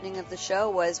the opening of the show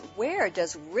was, where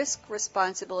does risk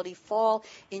responsibility fall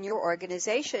in your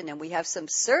organization? And we have some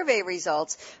survey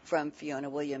results from Fiona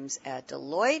Williams at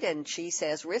Deloitte, and she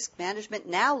says risk management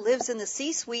now lives in the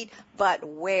C-suite, but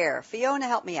where? Fiona,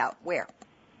 help me out. Where?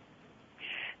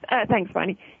 Thanks,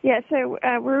 Bonnie. Yeah, so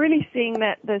we're really seeing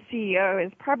that the CEO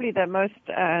is probably the most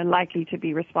likely to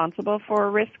be responsible for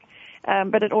risk.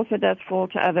 But it also does fall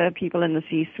to other people in the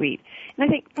C-suite. And I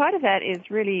think part of that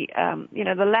is really,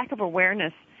 the lack of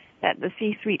awareness that the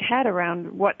C-suite had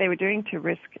around what they were doing to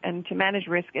risk and to manage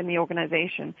risk in the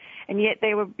organization. And yet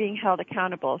they were being held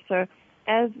accountable. So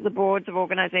as the boards of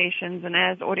organizations and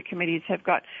as audit committees have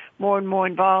got more and more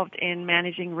involved in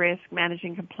managing risk,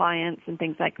 managing compliance and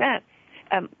things like that,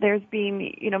 there's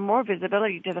been, more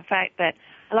visibility to the fact that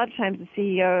a lot of times the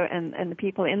CEO and the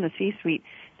people in the C-suite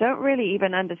don't really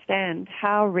even understand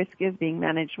how risk is being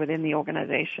managed within the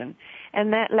organization.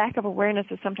 And that lack of awareness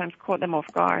has sometimes caught them off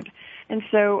guard. And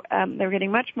so they're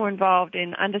getting much more involved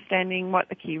in understanding what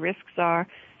the key risks are,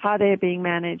 how they're being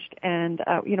managed, and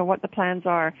what the plans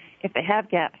are if they have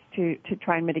gaps to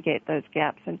try and mitigate those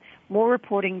gaps. And more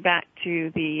reporting back to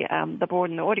the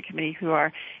board and the audit committee, who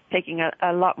are taking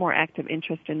a lot more active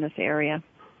interest in this area.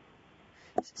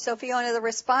 So, Fiona, the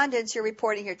respondents you're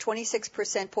reporting here,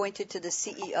 26% pointed to the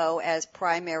CEO as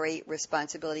primary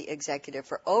responsibility executive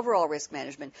for overall risk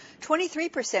management.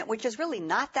 23%, which is really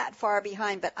not that far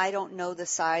behind, but I don't know the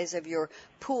size of your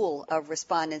pool of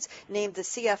respondents, named the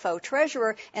CFO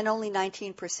treasurer, and only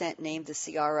 19% named the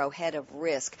CRO head of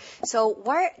risk. So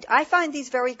I find these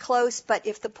very close, but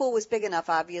if the pool was big enough,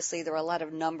 obviously there are a lot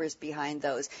of numbers behind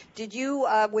those.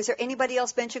 Was there anybody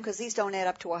else mentioned? Because these don't add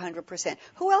up to 100%.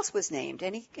 Who else was named?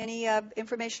 Any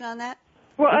information on that?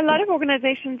 Well, a lot of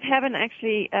organizations haven't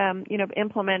actually,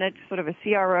 implemented sort of a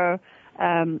CRO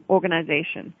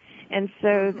organization. And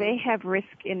so they have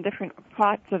risk in different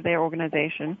parts of their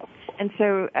organization. And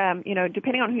so,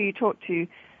 depending on who you talk to,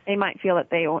 they might feel that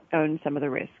they own some of the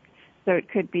risk. So it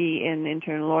could be in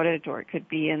internal audit, or it could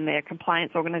be in their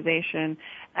compliance organization.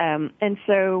 And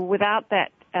so without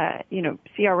that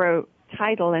CRO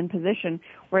title and position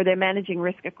where they're managing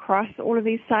risk across all of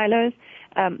these silos,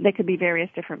 there could be various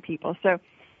different people. So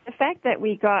the fact that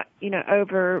we got,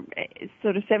 over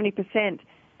sort of 70%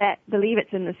 that believe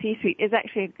it's in the C-suite is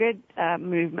actually a good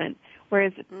movement,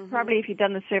 whereas probably if you'd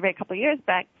done the survey a couple of years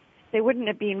back, there wouldn't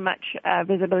have been much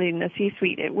visibility in the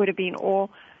C-suite. It would have been all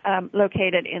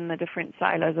located in the different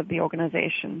silos of the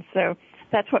organization. So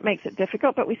that's what makes it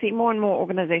difficult, but we see more and more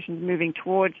organizations moving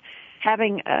towards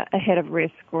having a head of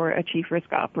risk or a chief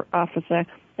risk officer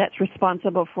that's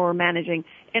responsible for managing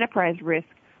enterprise risk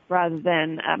rather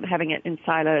than having it in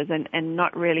silos and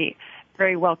not really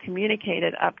very well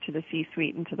communicated up to the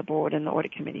C-suite and to the board and the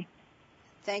audit committee.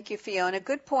 Thank you, Fiona.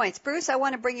 Good points. Bruce, I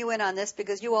want to bring you in on this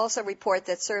because you also report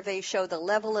that surveys show the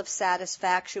level of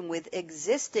satisfaction with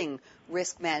existing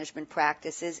risk management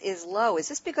practices is low. Is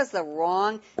this because the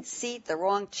wrong seat, the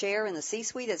wrong chair in the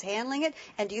C-suite is handling it?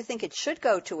 And do you think it should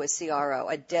go to a CRO,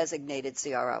 a designated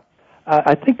CRO?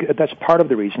 I think that's part of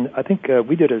the reason. I think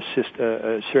we did a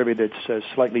survey that's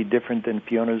slightly different than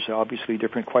Fiona's, obviously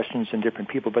different questions and different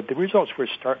people, but the results were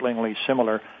startlingly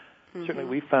similar. Mm-hmm. Certainly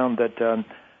we found that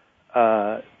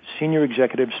senior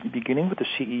executives, beginning with the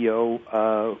CEO,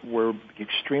 were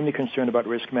extremely concerned about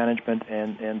risk management,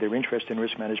 and their interest in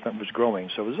risk management was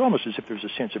growing. So it was almost as if there was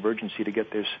a sense of urgency to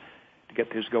get this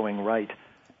going right.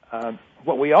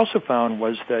 What we also found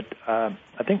was that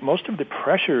I think most of the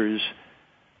pressures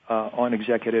on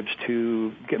executives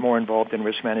to get more involved in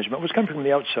risk management was coming from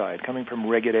the outside, coming from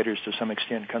regulators to some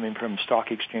extent, coming from stock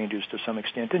exchanges to some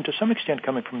extent, and to some extent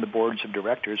coming from the boards of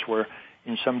directors, where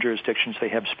in some jurisdictions they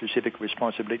have specific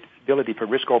responsibility for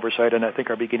risk oversight and I think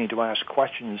are beginning to ask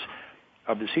questions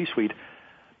of the C-suite.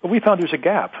 But we found there's a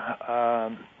gap.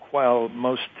 While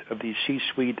most of the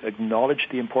C-suite acknowledge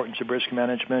the importance of risk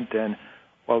management, and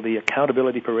while the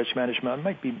accountability for risk management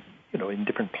might be, in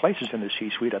different places in the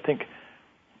C-suite, I think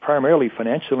primarily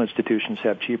financial institutions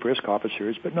have chief risk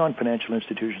officers, but non-financial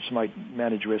institutions might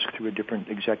manage risk through a different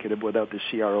executive without the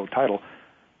CRO title.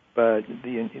 But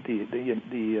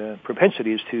the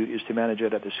propensity is to manage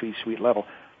it at the C-suite level.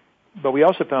 But we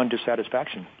also found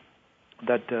dissatisfaction.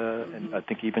 That and I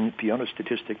think even Fiona's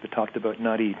statistic that talked about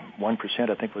 91%,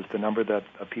 I think, was the number that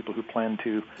of people who plan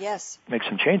to make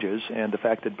some changes, and the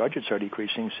fact that budgets are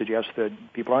decreasing suggests that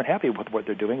people aren't happy with what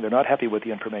they're doing. They're not happy with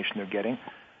the information they're getting.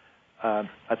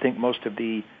 I think most of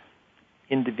the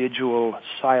individual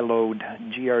siloed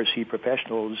GRC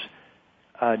professionals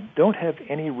don't have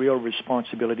any real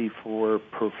responsibility for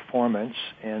performance,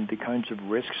 and the kinds of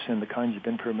risks and the kinds of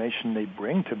information they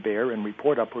bring to bear and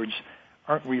report upwards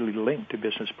aren't really linked to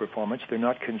business performance. They're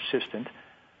not consistent,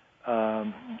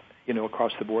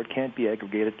 across the board, can't be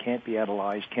aggregated, can't be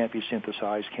analyzed, can't be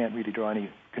synthesized, can't really draw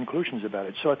any conclusions about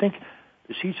it. So I think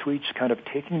the C-suite's kind of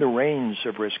taking the reins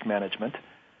of risk management.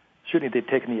 Certainly they've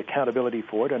taken the accountability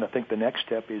for it, and I think the next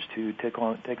step is to take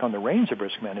on the reins of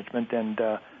risk management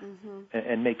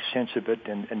and make sense of it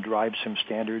and drive some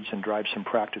standards and drive some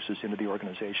practices into the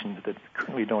organization that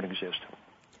currently don't exist.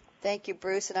 Thank you,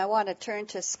 Bruce. And I want to turn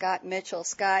to Scott Mitchell.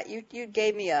 Scott, you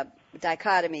gave me a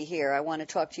dichotomy here. I want to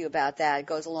talk to you about that. It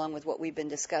goes along with what we've been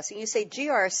discussing. You say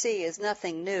GRC is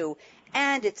nothing new,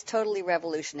 and it's totally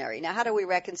revolutionary. Now, how do we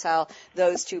reconcile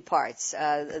those two parts?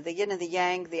 The yin and the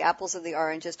yang, the apples and the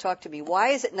oranges. Talk to me. Why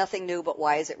is it nothing new, but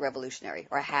why is it revolutionary,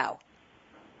 or how?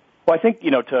 Well, I think,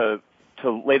 to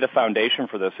lay the foundation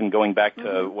for this, and going back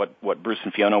to what Bruce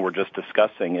and Fiona were just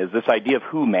discussing, is this idea of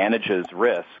who manages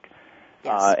risk.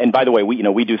 Yes. And by the way,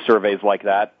 we do surveys like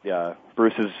that.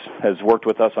 Bruce has worked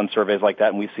with us on surveys like that,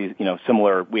 and we see,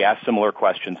 we ask similar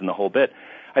questions in the whole bit.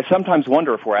 I sometimes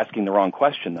wonder if we're asking the wrong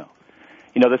question, though.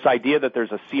 This idea that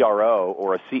there's a CRO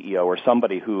or a CEO or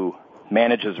somebody who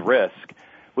manages risk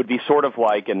would be sort of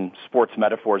like, and sports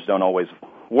metaphors don't always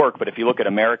work, but if you look at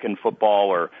American football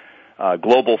or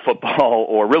global football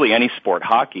or really any sport,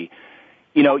 hockey,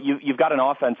 you've got an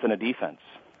offense and a defense,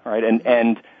 right?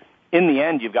 And in the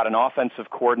end, you've got an offensive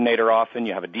coordinator often,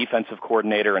 you have a defensive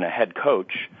coordinator and a head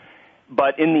coach.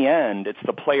 But in the end, it's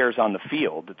the players on the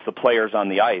field, it's the players on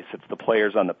the ice, it's the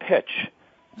players on the pitch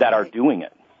that are doing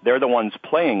it. They're the ones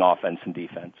playing offense and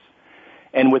defense.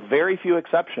 And with very few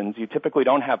exceptions, you typically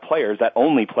don't have players that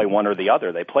only play one or the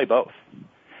other. They play both.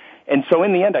 And so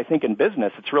in the end, I think in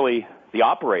business, it's really the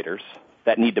operators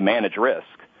that need to manage risk,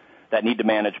 that need to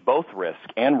manage both risk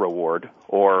and reward,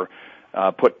 or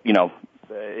put,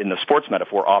 in the sports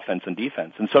metaphor, offense and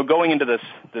defense. And so going into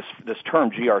this term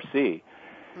GRC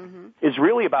is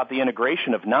really about the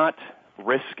integration of not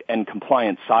risk and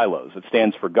compliance silos. It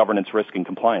stands for governance, risk, and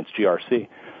compliance, GRC.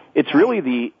 It's really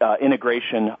the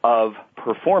integration of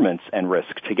performance and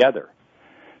risk together.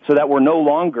 so that we're no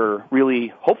longer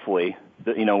really, hopefully,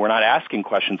 we're not asking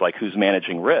questions like who's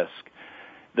managing risk.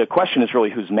 The question is really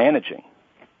who's managing.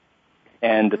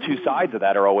 And the two sides of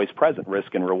that are always present,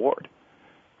 risk and reward,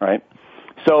 right?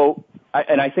 So,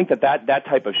 I think that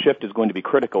type of shift is going to be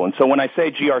critical. And so when I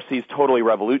say GRC is totally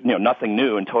nothing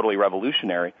new and totally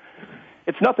revolutionary,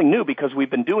 it's nothing new because we've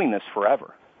been doing this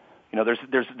forever.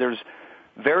 There's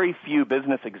very few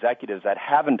business executives that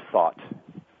haven't thought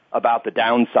about the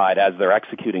downside as they're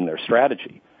executing their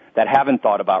strategy, that haven't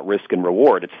thought about risk and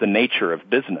reward. It's the nature of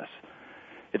business.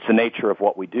 It's the nature of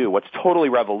what we do. What's totally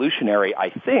revolutionary, I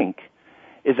think,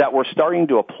 is that we're starting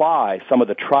to apply some of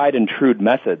the tried and true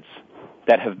methods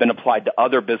that have been applied to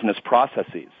other business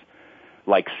processes,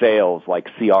 like sales, like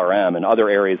CRM, and other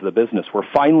areas of the business.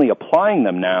 We're finally applying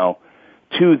them now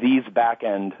to these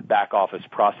back-end, back-office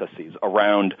processes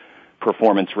around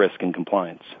performance, risk, and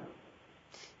compliance.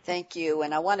 Thank you.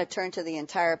 And I want to turn to the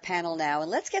entire panel now.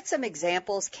 And let's get some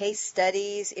examples, case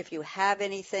studies, if you have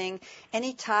anything,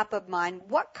 any top of mind.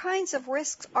 What kinds of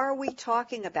risks are we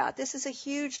talking about? This is a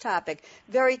huge topic,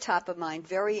 very top of mind,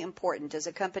 very important. Does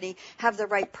a company have the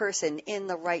right person in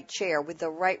the right chair with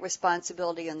the right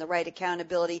responsibility and the right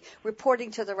accountability, reporting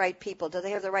to the right people? Do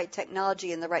they have the right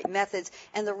technology and the right methods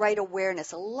and the right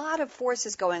awareness? A lot of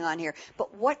forces going on here.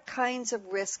 But what kinds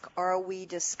of risk are we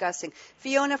discussing?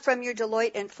 Fiona, from your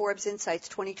Deloitte and Forbes Insights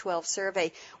 2012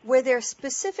 survey, were there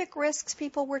specific risks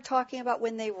people were talking about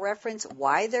when they reference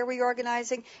why they're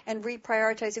reorganizing and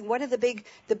reprioritizing? What are the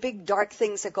big dark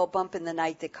things that go bump in the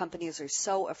night that companies are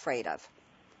so afraid of?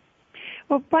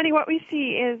 Well, Bonnie, what we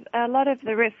see is a lot of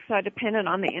the risks are dependent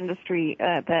on the industry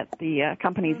that the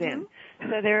company's in.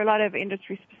 So there are a lot of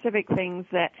industry-specific things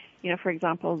that, for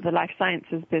example, the life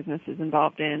sciences business is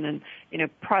involved in,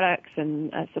 and, products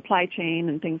and supply chain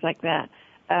and things like that.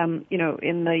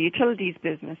 In the utilities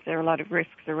business, there are a lot of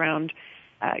risks around,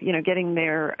 getting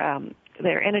their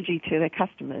energy to their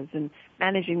customers and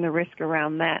managing the risk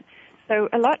around that. So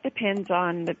a lot depends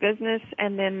on the business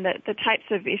and then the types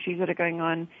of issues that are going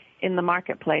on in the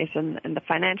marketplace and the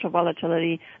financial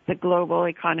volatility, the global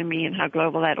economy and how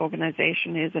global that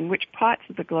organization is and which parts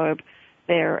of the globe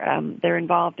they're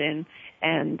involved in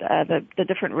and the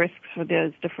different risks for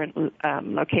those different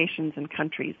locations and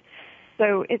countries.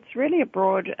 So it's really a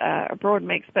broad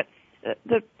mix, but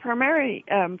the primary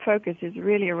focus is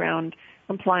really around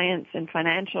compliance and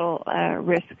financial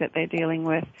risk that they're dealing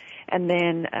with, and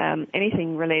then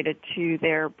anything related to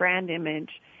their brand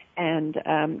image and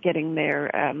getting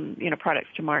their products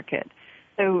to market.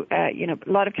 So a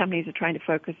lot of companies are trying to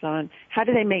focus on how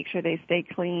do they make sure they stay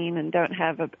clean and don't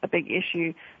have a big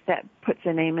issue that puts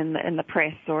their name in the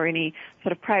press or any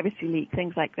sort of privacy leak,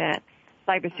 things like that.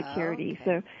 Cybersecurity.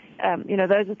 Oh, okay. So,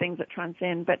 those are things that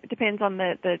transcend, but it depends on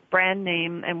the brand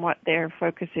name and what their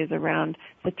focus is around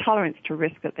the tolerance to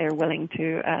risk that they're willing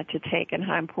to take and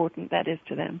how important that is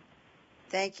to them.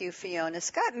 Thank you, Fiona.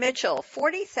 Scott Mitchell,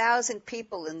 40,000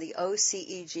 people in the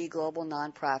OCEG global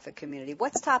nonprofit community.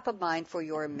 What's top of mind for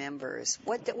your members?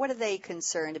 What are they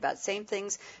concerned about? Same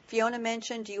things Fiona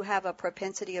mentioned. Do you have a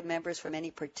propensity of members from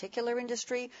any particular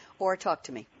industry, or talk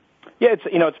to me? Yeah,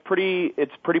 it's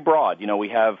pretty broad. We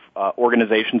have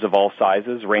organizations of all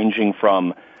sizes, ranging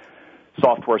from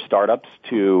software startups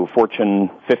to Fortune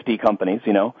 50 companies,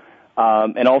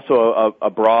 and also a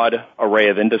broad array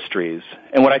of industries.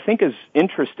 And what I think is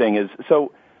interesting is,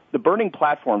 so the burning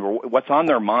platform, or what's on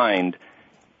their mind,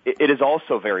 it is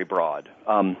also very broad.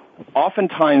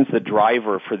 Oftentimes the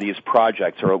driver for these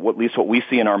projects, or at least what we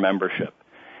see in our membership,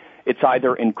 it's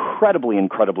either incredibly,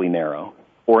 incredibly narrow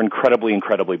or incredibly,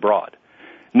 incredibly broad,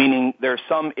 meaning there's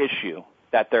some issue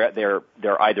that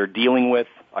they're either dealing with,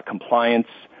 a compliance,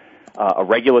 a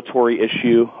regulatory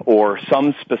issue, or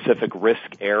some specific risk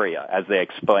area as they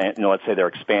expand. Let's say they're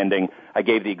expanding. I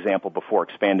gave the example before,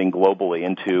 expanding globally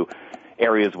into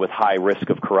areas with high risk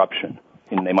of corruption,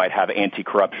 and they might have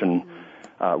anti-corruption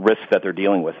risks that they're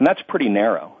dealing with, and that's pretty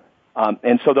narrow.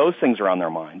 And so those things are on their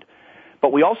mind.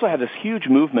 But we also have this huge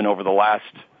movement over the last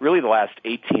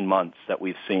 18 months that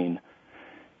we've seen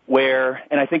where,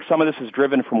 and I think some of this is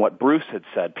driven from what Bruce had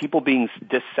said, people being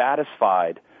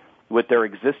dissatisfied with their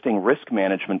existing risk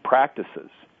management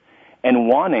practices and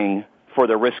wanting for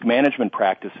their risk management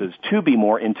practices to be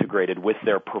more integrated with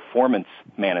their performance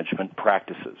management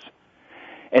practices.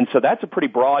 And so that's a pretty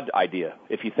broad idea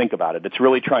if you think about it. It's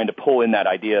really trying to pull in that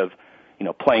idea of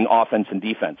playing offense and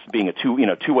defense, being a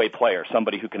two-way player,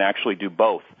 somebody who can actually do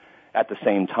both at the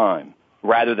same time,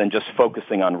 rather than just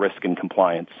focusing on risk and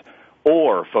compliance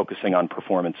or focusing on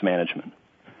performance management.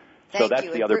 So that's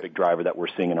the other big driver that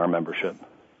we're seeing in our membership.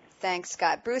 Thanks,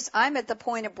 Scott. Bruce, I'm at the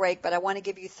point of break, but I want to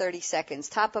give you 30 seconds.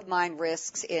 Top of mind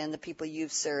risks in the people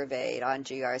you've surveyed on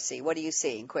GRC. What are you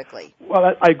seeing quickly?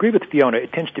 Well, I agree with Fiona.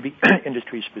 It tends to be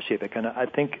industry specific, and I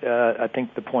think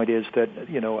the point is that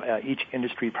each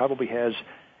industry probably has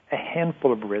a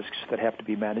handful of risks that have to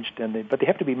be managed, but they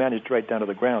have to be managed right down to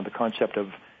the ground. The concept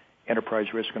of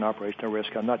enterprise risk and operational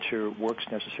risk, I'm not sure works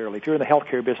necessarily. If you're in the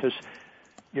healthcare business,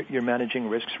 you're managing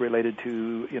risks related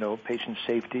to, patient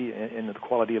safety and the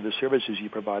quality of the services you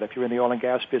provide. If you're in the oil and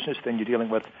gas business, then you're dealing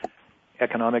with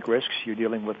economic risks, you're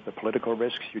dealing with the political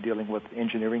risks, you're dealing with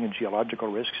engineering and geological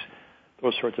risks,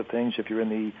 those sorts of things. If you're in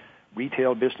the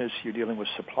retail business, you're dealing with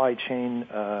supply chain,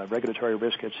 regulatory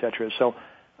risk, et cetera. So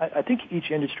I think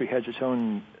each industry has its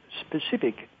own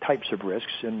specific types of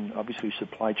risks, and obviously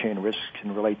supply chain risks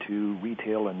can relate to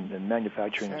retail and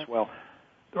manufacturing as well.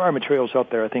 There are materials out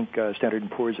there. I think Standard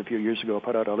 & Poor's a few years ago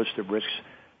put out a list of risks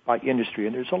by industry,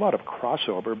 and there's a lot of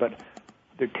crossover, but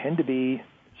there tend to be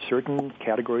certain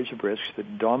categories of risks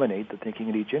that dominate the thinking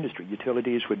in each industry.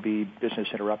 Utilities would be business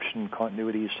interruption,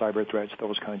 continuity, cyber threats,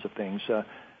 those kinds of things. And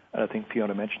I think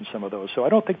Fiona mentioned some of those. So I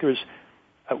don't think there's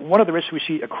one of the risks we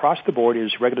see across the board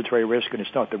is regulatory risk, and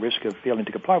it's not the risk of failing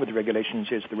to comply with the regulations.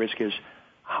 The risk is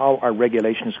how are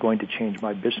regulations going to change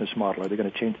my business model? Are they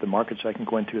going to change the markets I can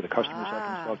go into, the customers I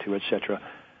can sell to, et cetera?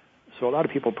 So a lot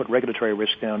of people put regulatory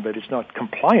risk down, but it's not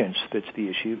compliance that's the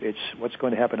issue. It's what's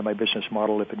going to happen to my business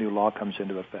model if a new law comes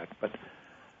into effect. But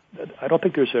I don't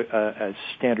think there's a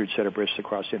standard set of risks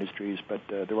across industries, but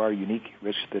there are unique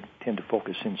risks that tend to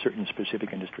focus in certain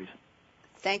specific industries.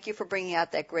 Thank you for bringing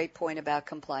out that great point about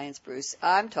compliance, Bruce.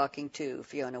 I'm talking to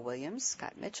Fiona Williams,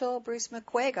 Scott Mitchell, Bruce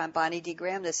McQuaig. I'm Bonnie D.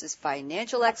 Graham. This is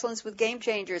Financial Excellence with Game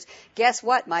Changers. Guess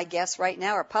what? My guests right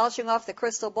now are polishing off the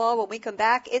crystal ball. When we come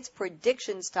back, it's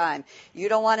predictions time. You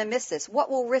don't want to miss this.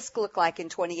 What will risk look like in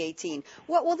 2018?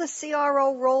 What will the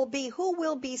CRO role be? Who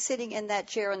will be sitting in that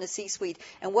chair in the C-suite?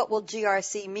 And what will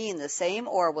GRC mean? The same,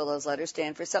 or will those letters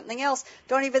stand for something else?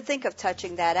 Don't even think of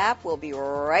touching that app. We'll be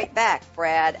right back.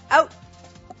 Brad, out.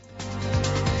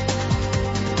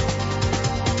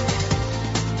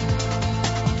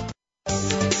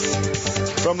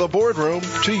 From the boardroom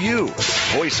to you,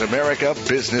 Voice America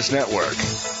Business Network.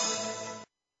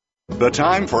 The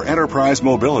time for enterprise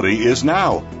mobility is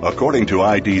now. According to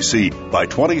IDC, by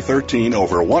 2013,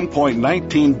 over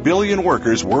 1.19 billion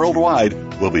workers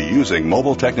worldwide will be using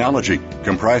mobile technology,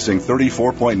 comprising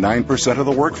 34.9% of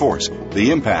the workforce. The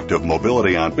impact of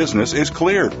mobility on business is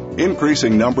clear.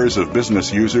 Increasing numbers of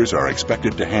business users are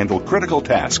expected to handle critical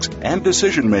tasks and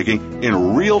decision-making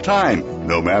in real time,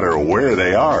 no matter where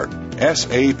they are.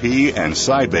 SAP and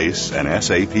Sybase, an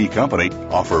SAP company,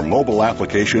 offer mobile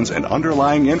applications and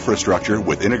underlying infrastructure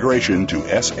with integration to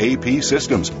SAP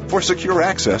systems for secure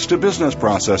access to business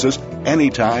processes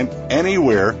anytime,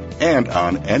 anywhere, and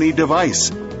on any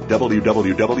device. www.sap.com.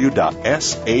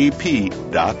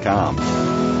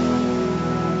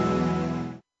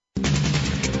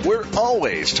 We're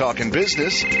always talking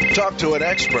business. Talk to an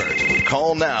expert.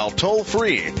 Call now toll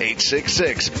free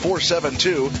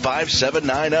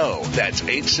 866-472-5790. That's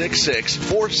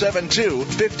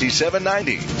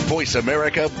 866-472-5790. Voice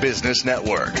America Business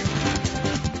Network.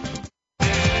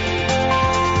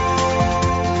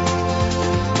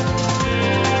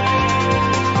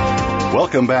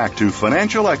 Welcome back to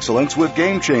Financial Excellence with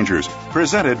Game Changers,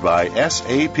 presented by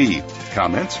SAP.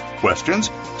 Comments? Questions?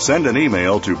 Send an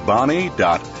email to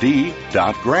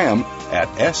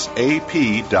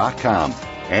bonnie.d.graham@sap.com.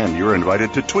 And you're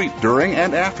invited to tweet during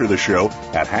and after the show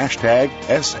at hashtag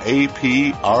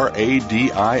SAPRADIO.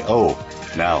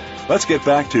 Now, let's get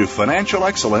back to Financial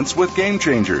Excellence with Game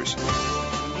Changers.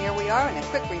 Here we are, and a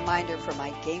quick reminder for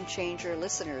my Game Changer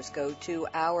listeners. Go to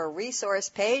our resource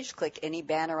page, click any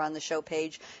banner on the show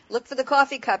page, look for the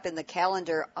coffee cup in the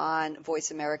calendar on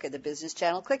Voice America, the business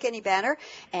channel. Click any banner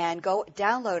and go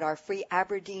download our free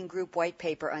Aberdeen Group white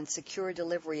paper on secure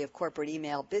delivery of corporate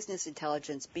email, business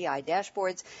intelligence, BI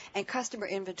dashboards, and customer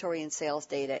inventory and sales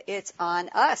data. It's on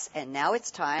us, and now it's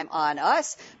time on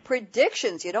us.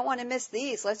 Predictions. You don't want to miss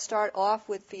these. Let's start off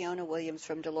with Fiona Williams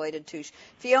from Deloitte & Touche.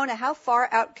 Fiona, how far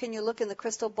out can you look in the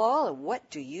crystal ball, and what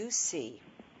do you see?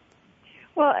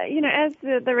 Well, as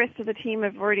the rest of the team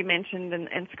have already mentioned,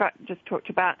 and Scott just talked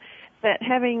about, that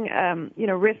having,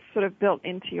 risks sort of built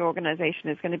into your organization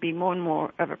is going to be more and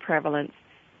more of a prevalence.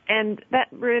 And that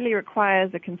really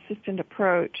requires a consistent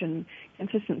approach and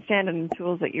consistent standard and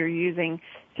tools that you're using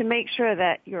to make sure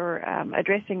that you're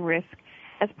addressing risk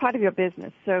as part of your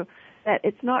business. So that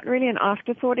it's not really an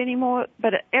afterthought anymore,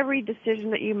 but at every decision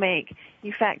that you make,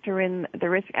 you factor in the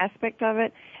risk aspect of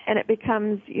it, and it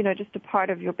becomes, just a part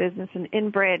of your business and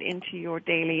inbred into your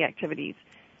daily activities.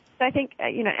 So I think,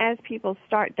 as people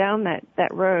start down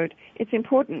that road, it's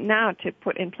important now to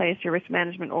put in place your risk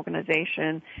management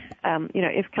organization.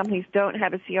 If companies don't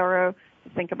have a CRO,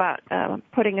 think about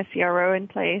putting a CRO in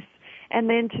place, and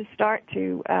then to start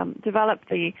to develop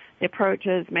the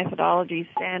approaches, methodologies,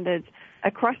 standards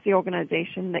across the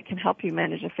organization that can help you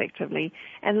manage effectively,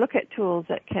 and look at tools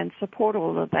that can support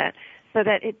all of that so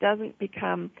that it doesn't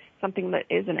become something that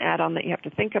is an add-on that you have to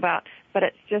think about, but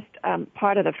it's just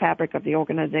part of the fabric of the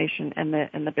organization and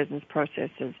the business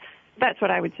processes. That's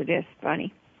what I would suggest,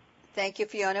 Bonnie. Thank you,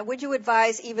 Fiona. Would you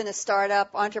advise even a startup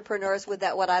entrepreneurs with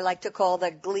that, what I like to call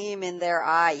the gleam in their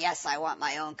eye? Yes, I want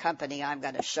my own company. I'm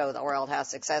going to show the world how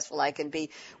successful I can be.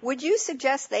 Would you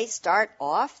suggest they start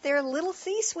off their little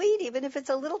C-suite, even if it's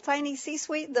a little tiny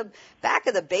C-suite in the back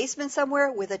of the basement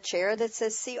somewhere with a chair that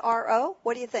says CRO?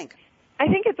 What do you think? I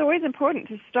think it's always important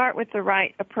to start with the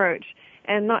right approach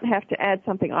and not have to add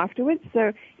something afterwards.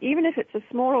 So even if it's a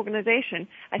small organization,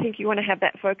 I think you want to have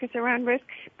that focus around risk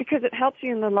because it helps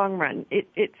you in the long run.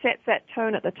 It sets that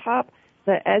tone at the top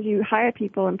that as you hire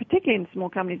people, and particularly in small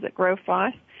companies that grow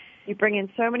fast, you bring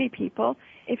in so many people.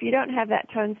 If you don't have that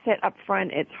tone set up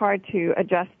front, it's hard to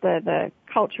adjust the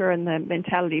culture and the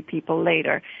mentality of people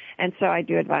later. And so I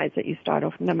do advise that you start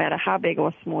off no matter how big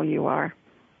or small you are.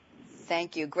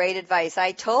 Thank you. Great advice.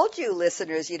 I told you,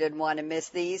 listeners, you didn't want to miss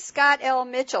these. Scott L.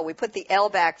 Mitchell, we put the L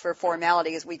back for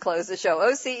formality as we close the show.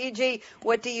 OCEG,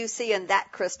 what do you see in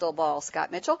that crystal ball, Scott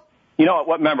Mitchell? You know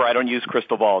what? Remember, I don't use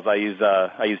crystal balls. I use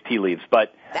tea leaves.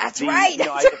 But that's right.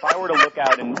 If I were to look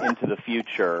out into the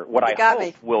future, what I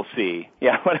hope we'll see,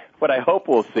 what I hope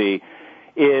we'll see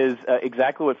is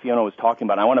exactly what Fiona was talking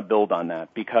about. I want to build on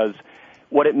that because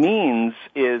what it means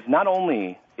is not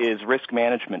only is risk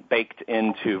management baked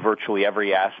into virtually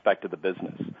every aspect of the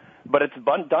business, but it's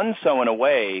done so in a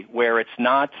way where it's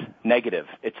not negative.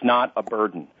 It's not a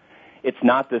burden. It's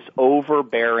not this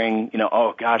overbearing,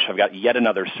 oh gosh, I've got yet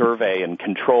another survey and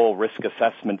control risk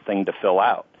assessment thing to fill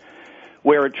out,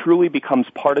 where it truly becomes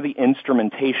part of the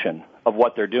instrumentation of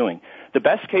what they're doing. The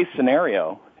best case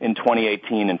scenario in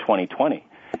 2018 and 2020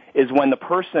 is when the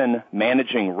person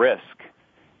managing risk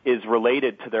is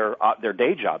related to their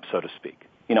day job, so to speak.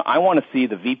 I want to see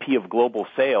the VP of Global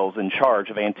Sales in charge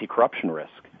of anti-corruption risk.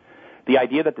 The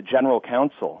idea that the general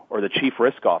counsel or the chief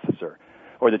risk officer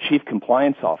or the chief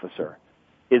compliance officer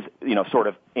is, sort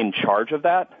of in charge of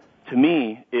that, to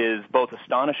me, is both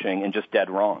astonishing and just dead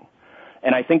wrong.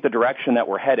 And I think the direction that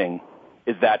we're heading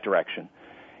is that direction.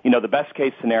 The best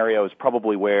case scenario is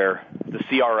probably where the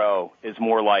CRO is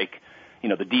more like,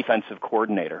 the defensive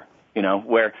coordinator,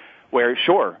 where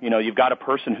sure, you've got a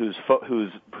person whose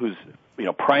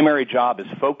primary job is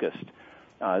focused.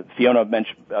 Fiona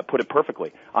put it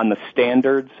perfectly on the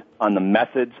standards, on the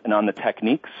methods, and on the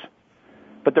techniques.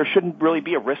 But there shouldn't really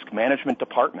be a risk management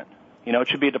department. It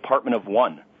should be a department of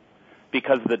one,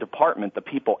 because the department, the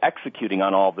people executing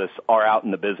on all of this, are out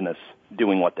in the business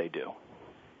doing what they do.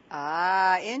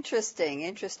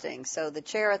 Interesting. So the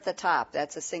chair at the top,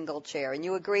 that's a single chair. And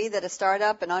you agree that a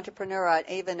startup, an entrepreneur,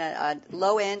 even a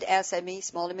low-end SME,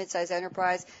 small to mid-sized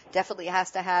enterprise, definitely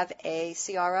has to have a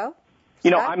CRO?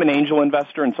 I'm an angel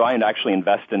investor, and so I actually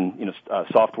invest in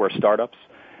software startups.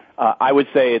 I would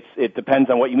say it depends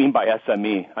on what you mean by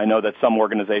SME. I know that some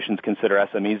organizations consider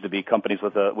SMEs to be companies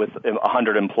with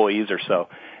 100 employees or so.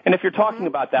 And if you're talking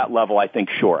about that level, I think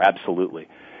sure, absolutely.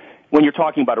 When you're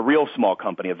talking about a real small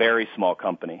company, a very small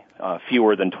company,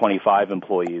 fewer than 25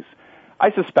 employees,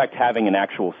 I suspect having an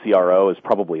actual CRO is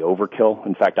probably overkill.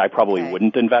 In fact, I probably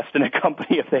wouldn't invest in a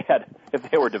company if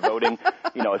they were devoting,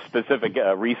 specific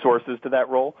resources to that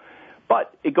role.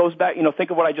 But it goes back,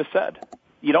 think of what I just said.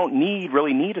 You don't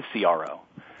really need a CRO,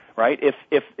 right?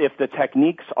 If the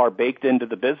techniques are baked into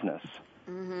the business,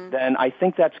 then I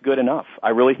think that's good enough.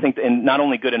 I really think, and not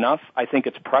only good enough, I think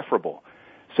it's preferable.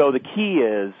 So the key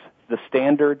is the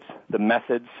standards, the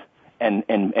methods, and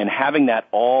having that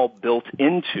all built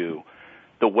into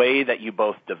the way that you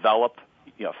both develop,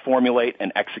 formulate,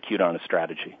 and execute on a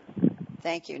strategy.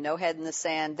 Thank you. No head in the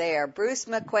sand there. Bruce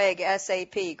McQuaig,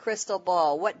 SAP, Crystal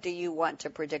Ball. What do you want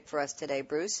to predict for us today,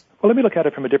 Bruce? Well, let me look at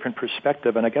it from a different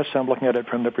perspective, and I guess I'm looking at it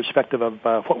from the perspective of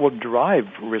what will drive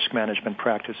risk management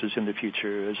practices in the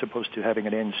future as opposed to having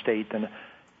an end state. And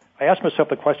I asked myself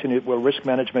the question, will risk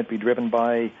management be driven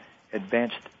by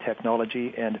advanced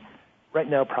technology? And right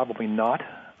now, probably not.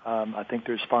 I think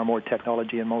there's far more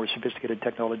technology and more sophisticated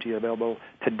technology available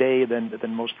today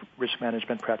than most risk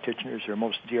management practitioners or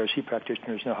most GRC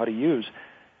practitioners know how to use.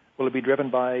 Will it be driven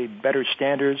by better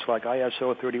standards like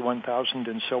ISO 31000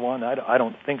 and so on? I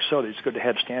don't think so. It's good to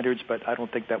have standards, but I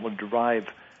don't think that will drive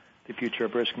the future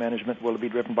of risk management will be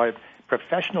driven by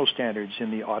professional standards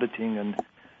in the auditing and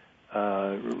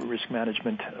risk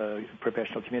management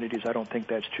professional communities. I don't think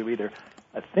that's true either.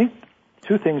 I think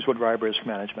two things will drive risk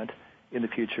management in the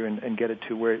future and get it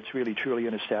to where it's really truly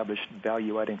an established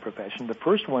value-adding profession. The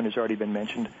first one has already been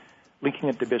mentioned, linking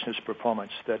it to business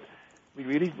performance, that we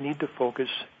really need to focus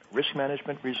risk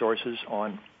management resources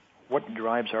on what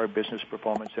drives our business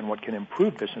performance and what can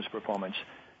improve business performance,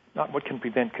 not what can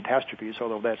prevent catastrophes,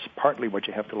 although that's partly what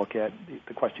you have to look at.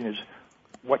 The question is,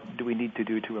 what do we need to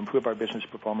do to improve our business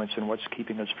performance, and what's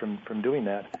keeping us from doing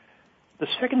that? The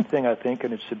second thing, I think,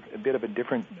 and it's a bit of a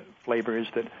different flavor, is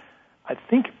that I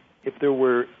think if there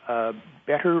were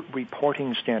better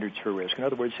reporting standards for risk, in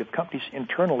other words, if companies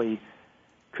internally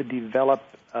could develop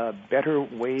better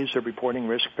ways of reporting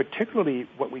risk, particularly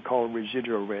what we call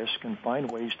residual risk, and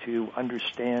find ways to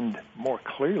understand more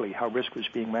clearly how risk was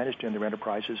being managed in their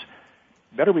enterprises,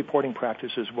 better reporting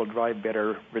practices will drive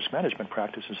better risk management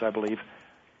practices, I believe.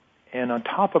 And on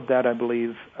top of that, I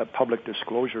believe public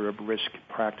disclosure of risk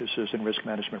practices and risk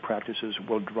management practices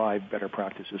will drive better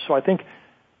practices. So I think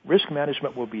risk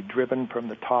management will be driven from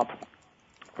the top,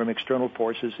 from external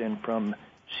forces, and from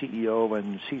CEO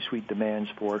and C-suite demands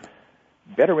for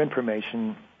better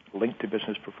information linked to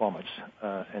business performance.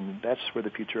 And that's where the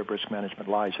future of risk management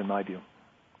lies, in my view.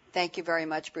 Thank you very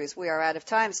much, Bruce. We are out of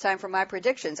time. It's time for my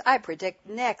predictions. I predict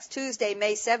next Tuesday,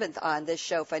 May 7th on this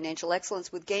show, Financial Excellence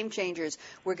with Game Changers,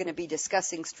 we're going to be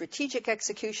discussing strategic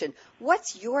execution.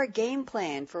 What's your game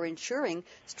plan for ensuring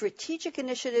strategic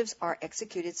initiatives are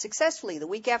executed successfully? The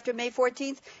week after May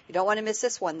 14th, you don't want to miss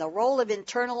this one. The role of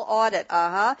internal audit,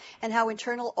 and how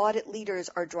internal audit leaders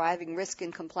are driving risk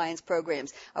and compliance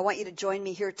programs. I want you to join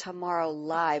me here tomorrow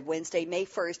live, Wednesday, May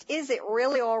 1st. Is it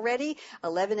really already?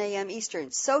 11 a.m.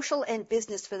 Eastern. Social and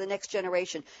Business for the Next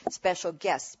Generation. Special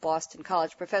guests, Boston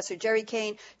College Professor Jerry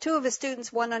Kane, two of his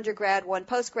students, one undergrad, one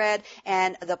postgrad,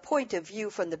 and the point of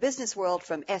view from the business world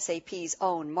from SAP's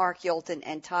own Mark Yolton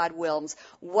and Todd Wilms.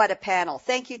 What a panel.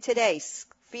 Thank you today,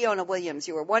 Fiona Williams.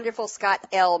 You were wonderful. Scott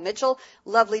L. Mitchell,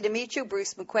 lovely to meet you.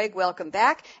 Bruce McQuaig, welcome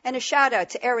back. And a shout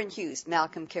out to Aaron Hughes,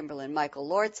 Malcolm Kimberlin, Michael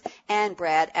Lortz, and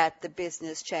Brad at the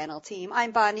Business Channel team.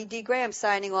 I'm Bonnie D. Graham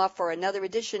signing off for another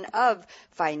edition of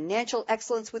Financial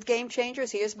Excellence with Game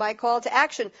Changers. Here's my call to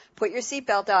action. Put your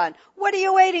seatbelt on. What are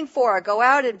you waiting for? Go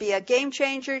out and be a game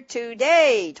changer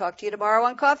today. Talk to you tomorrow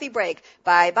on Coffee Break.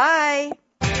 Bye-bye.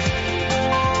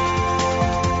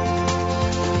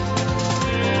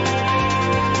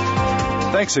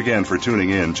 Thanks again for tuning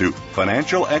in to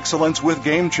Financial Excellence with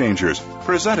Game Changers,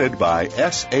 presented by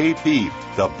SAP.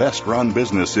 The best-run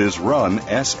businesses run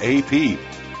SAP.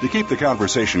 To keep the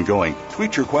conversation going,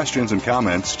 tweet your questions and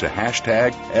comments to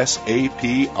hashtag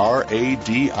SAPRADIO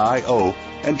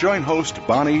and join host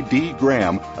Bonnie D.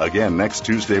 Graham again next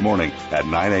Tuesday morning at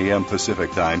 9 a.m.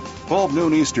 Pacific Time, 12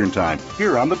 noon Eastern Time,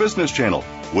 here on the Business Channel.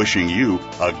 Wishing you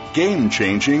a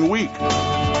game-changing week.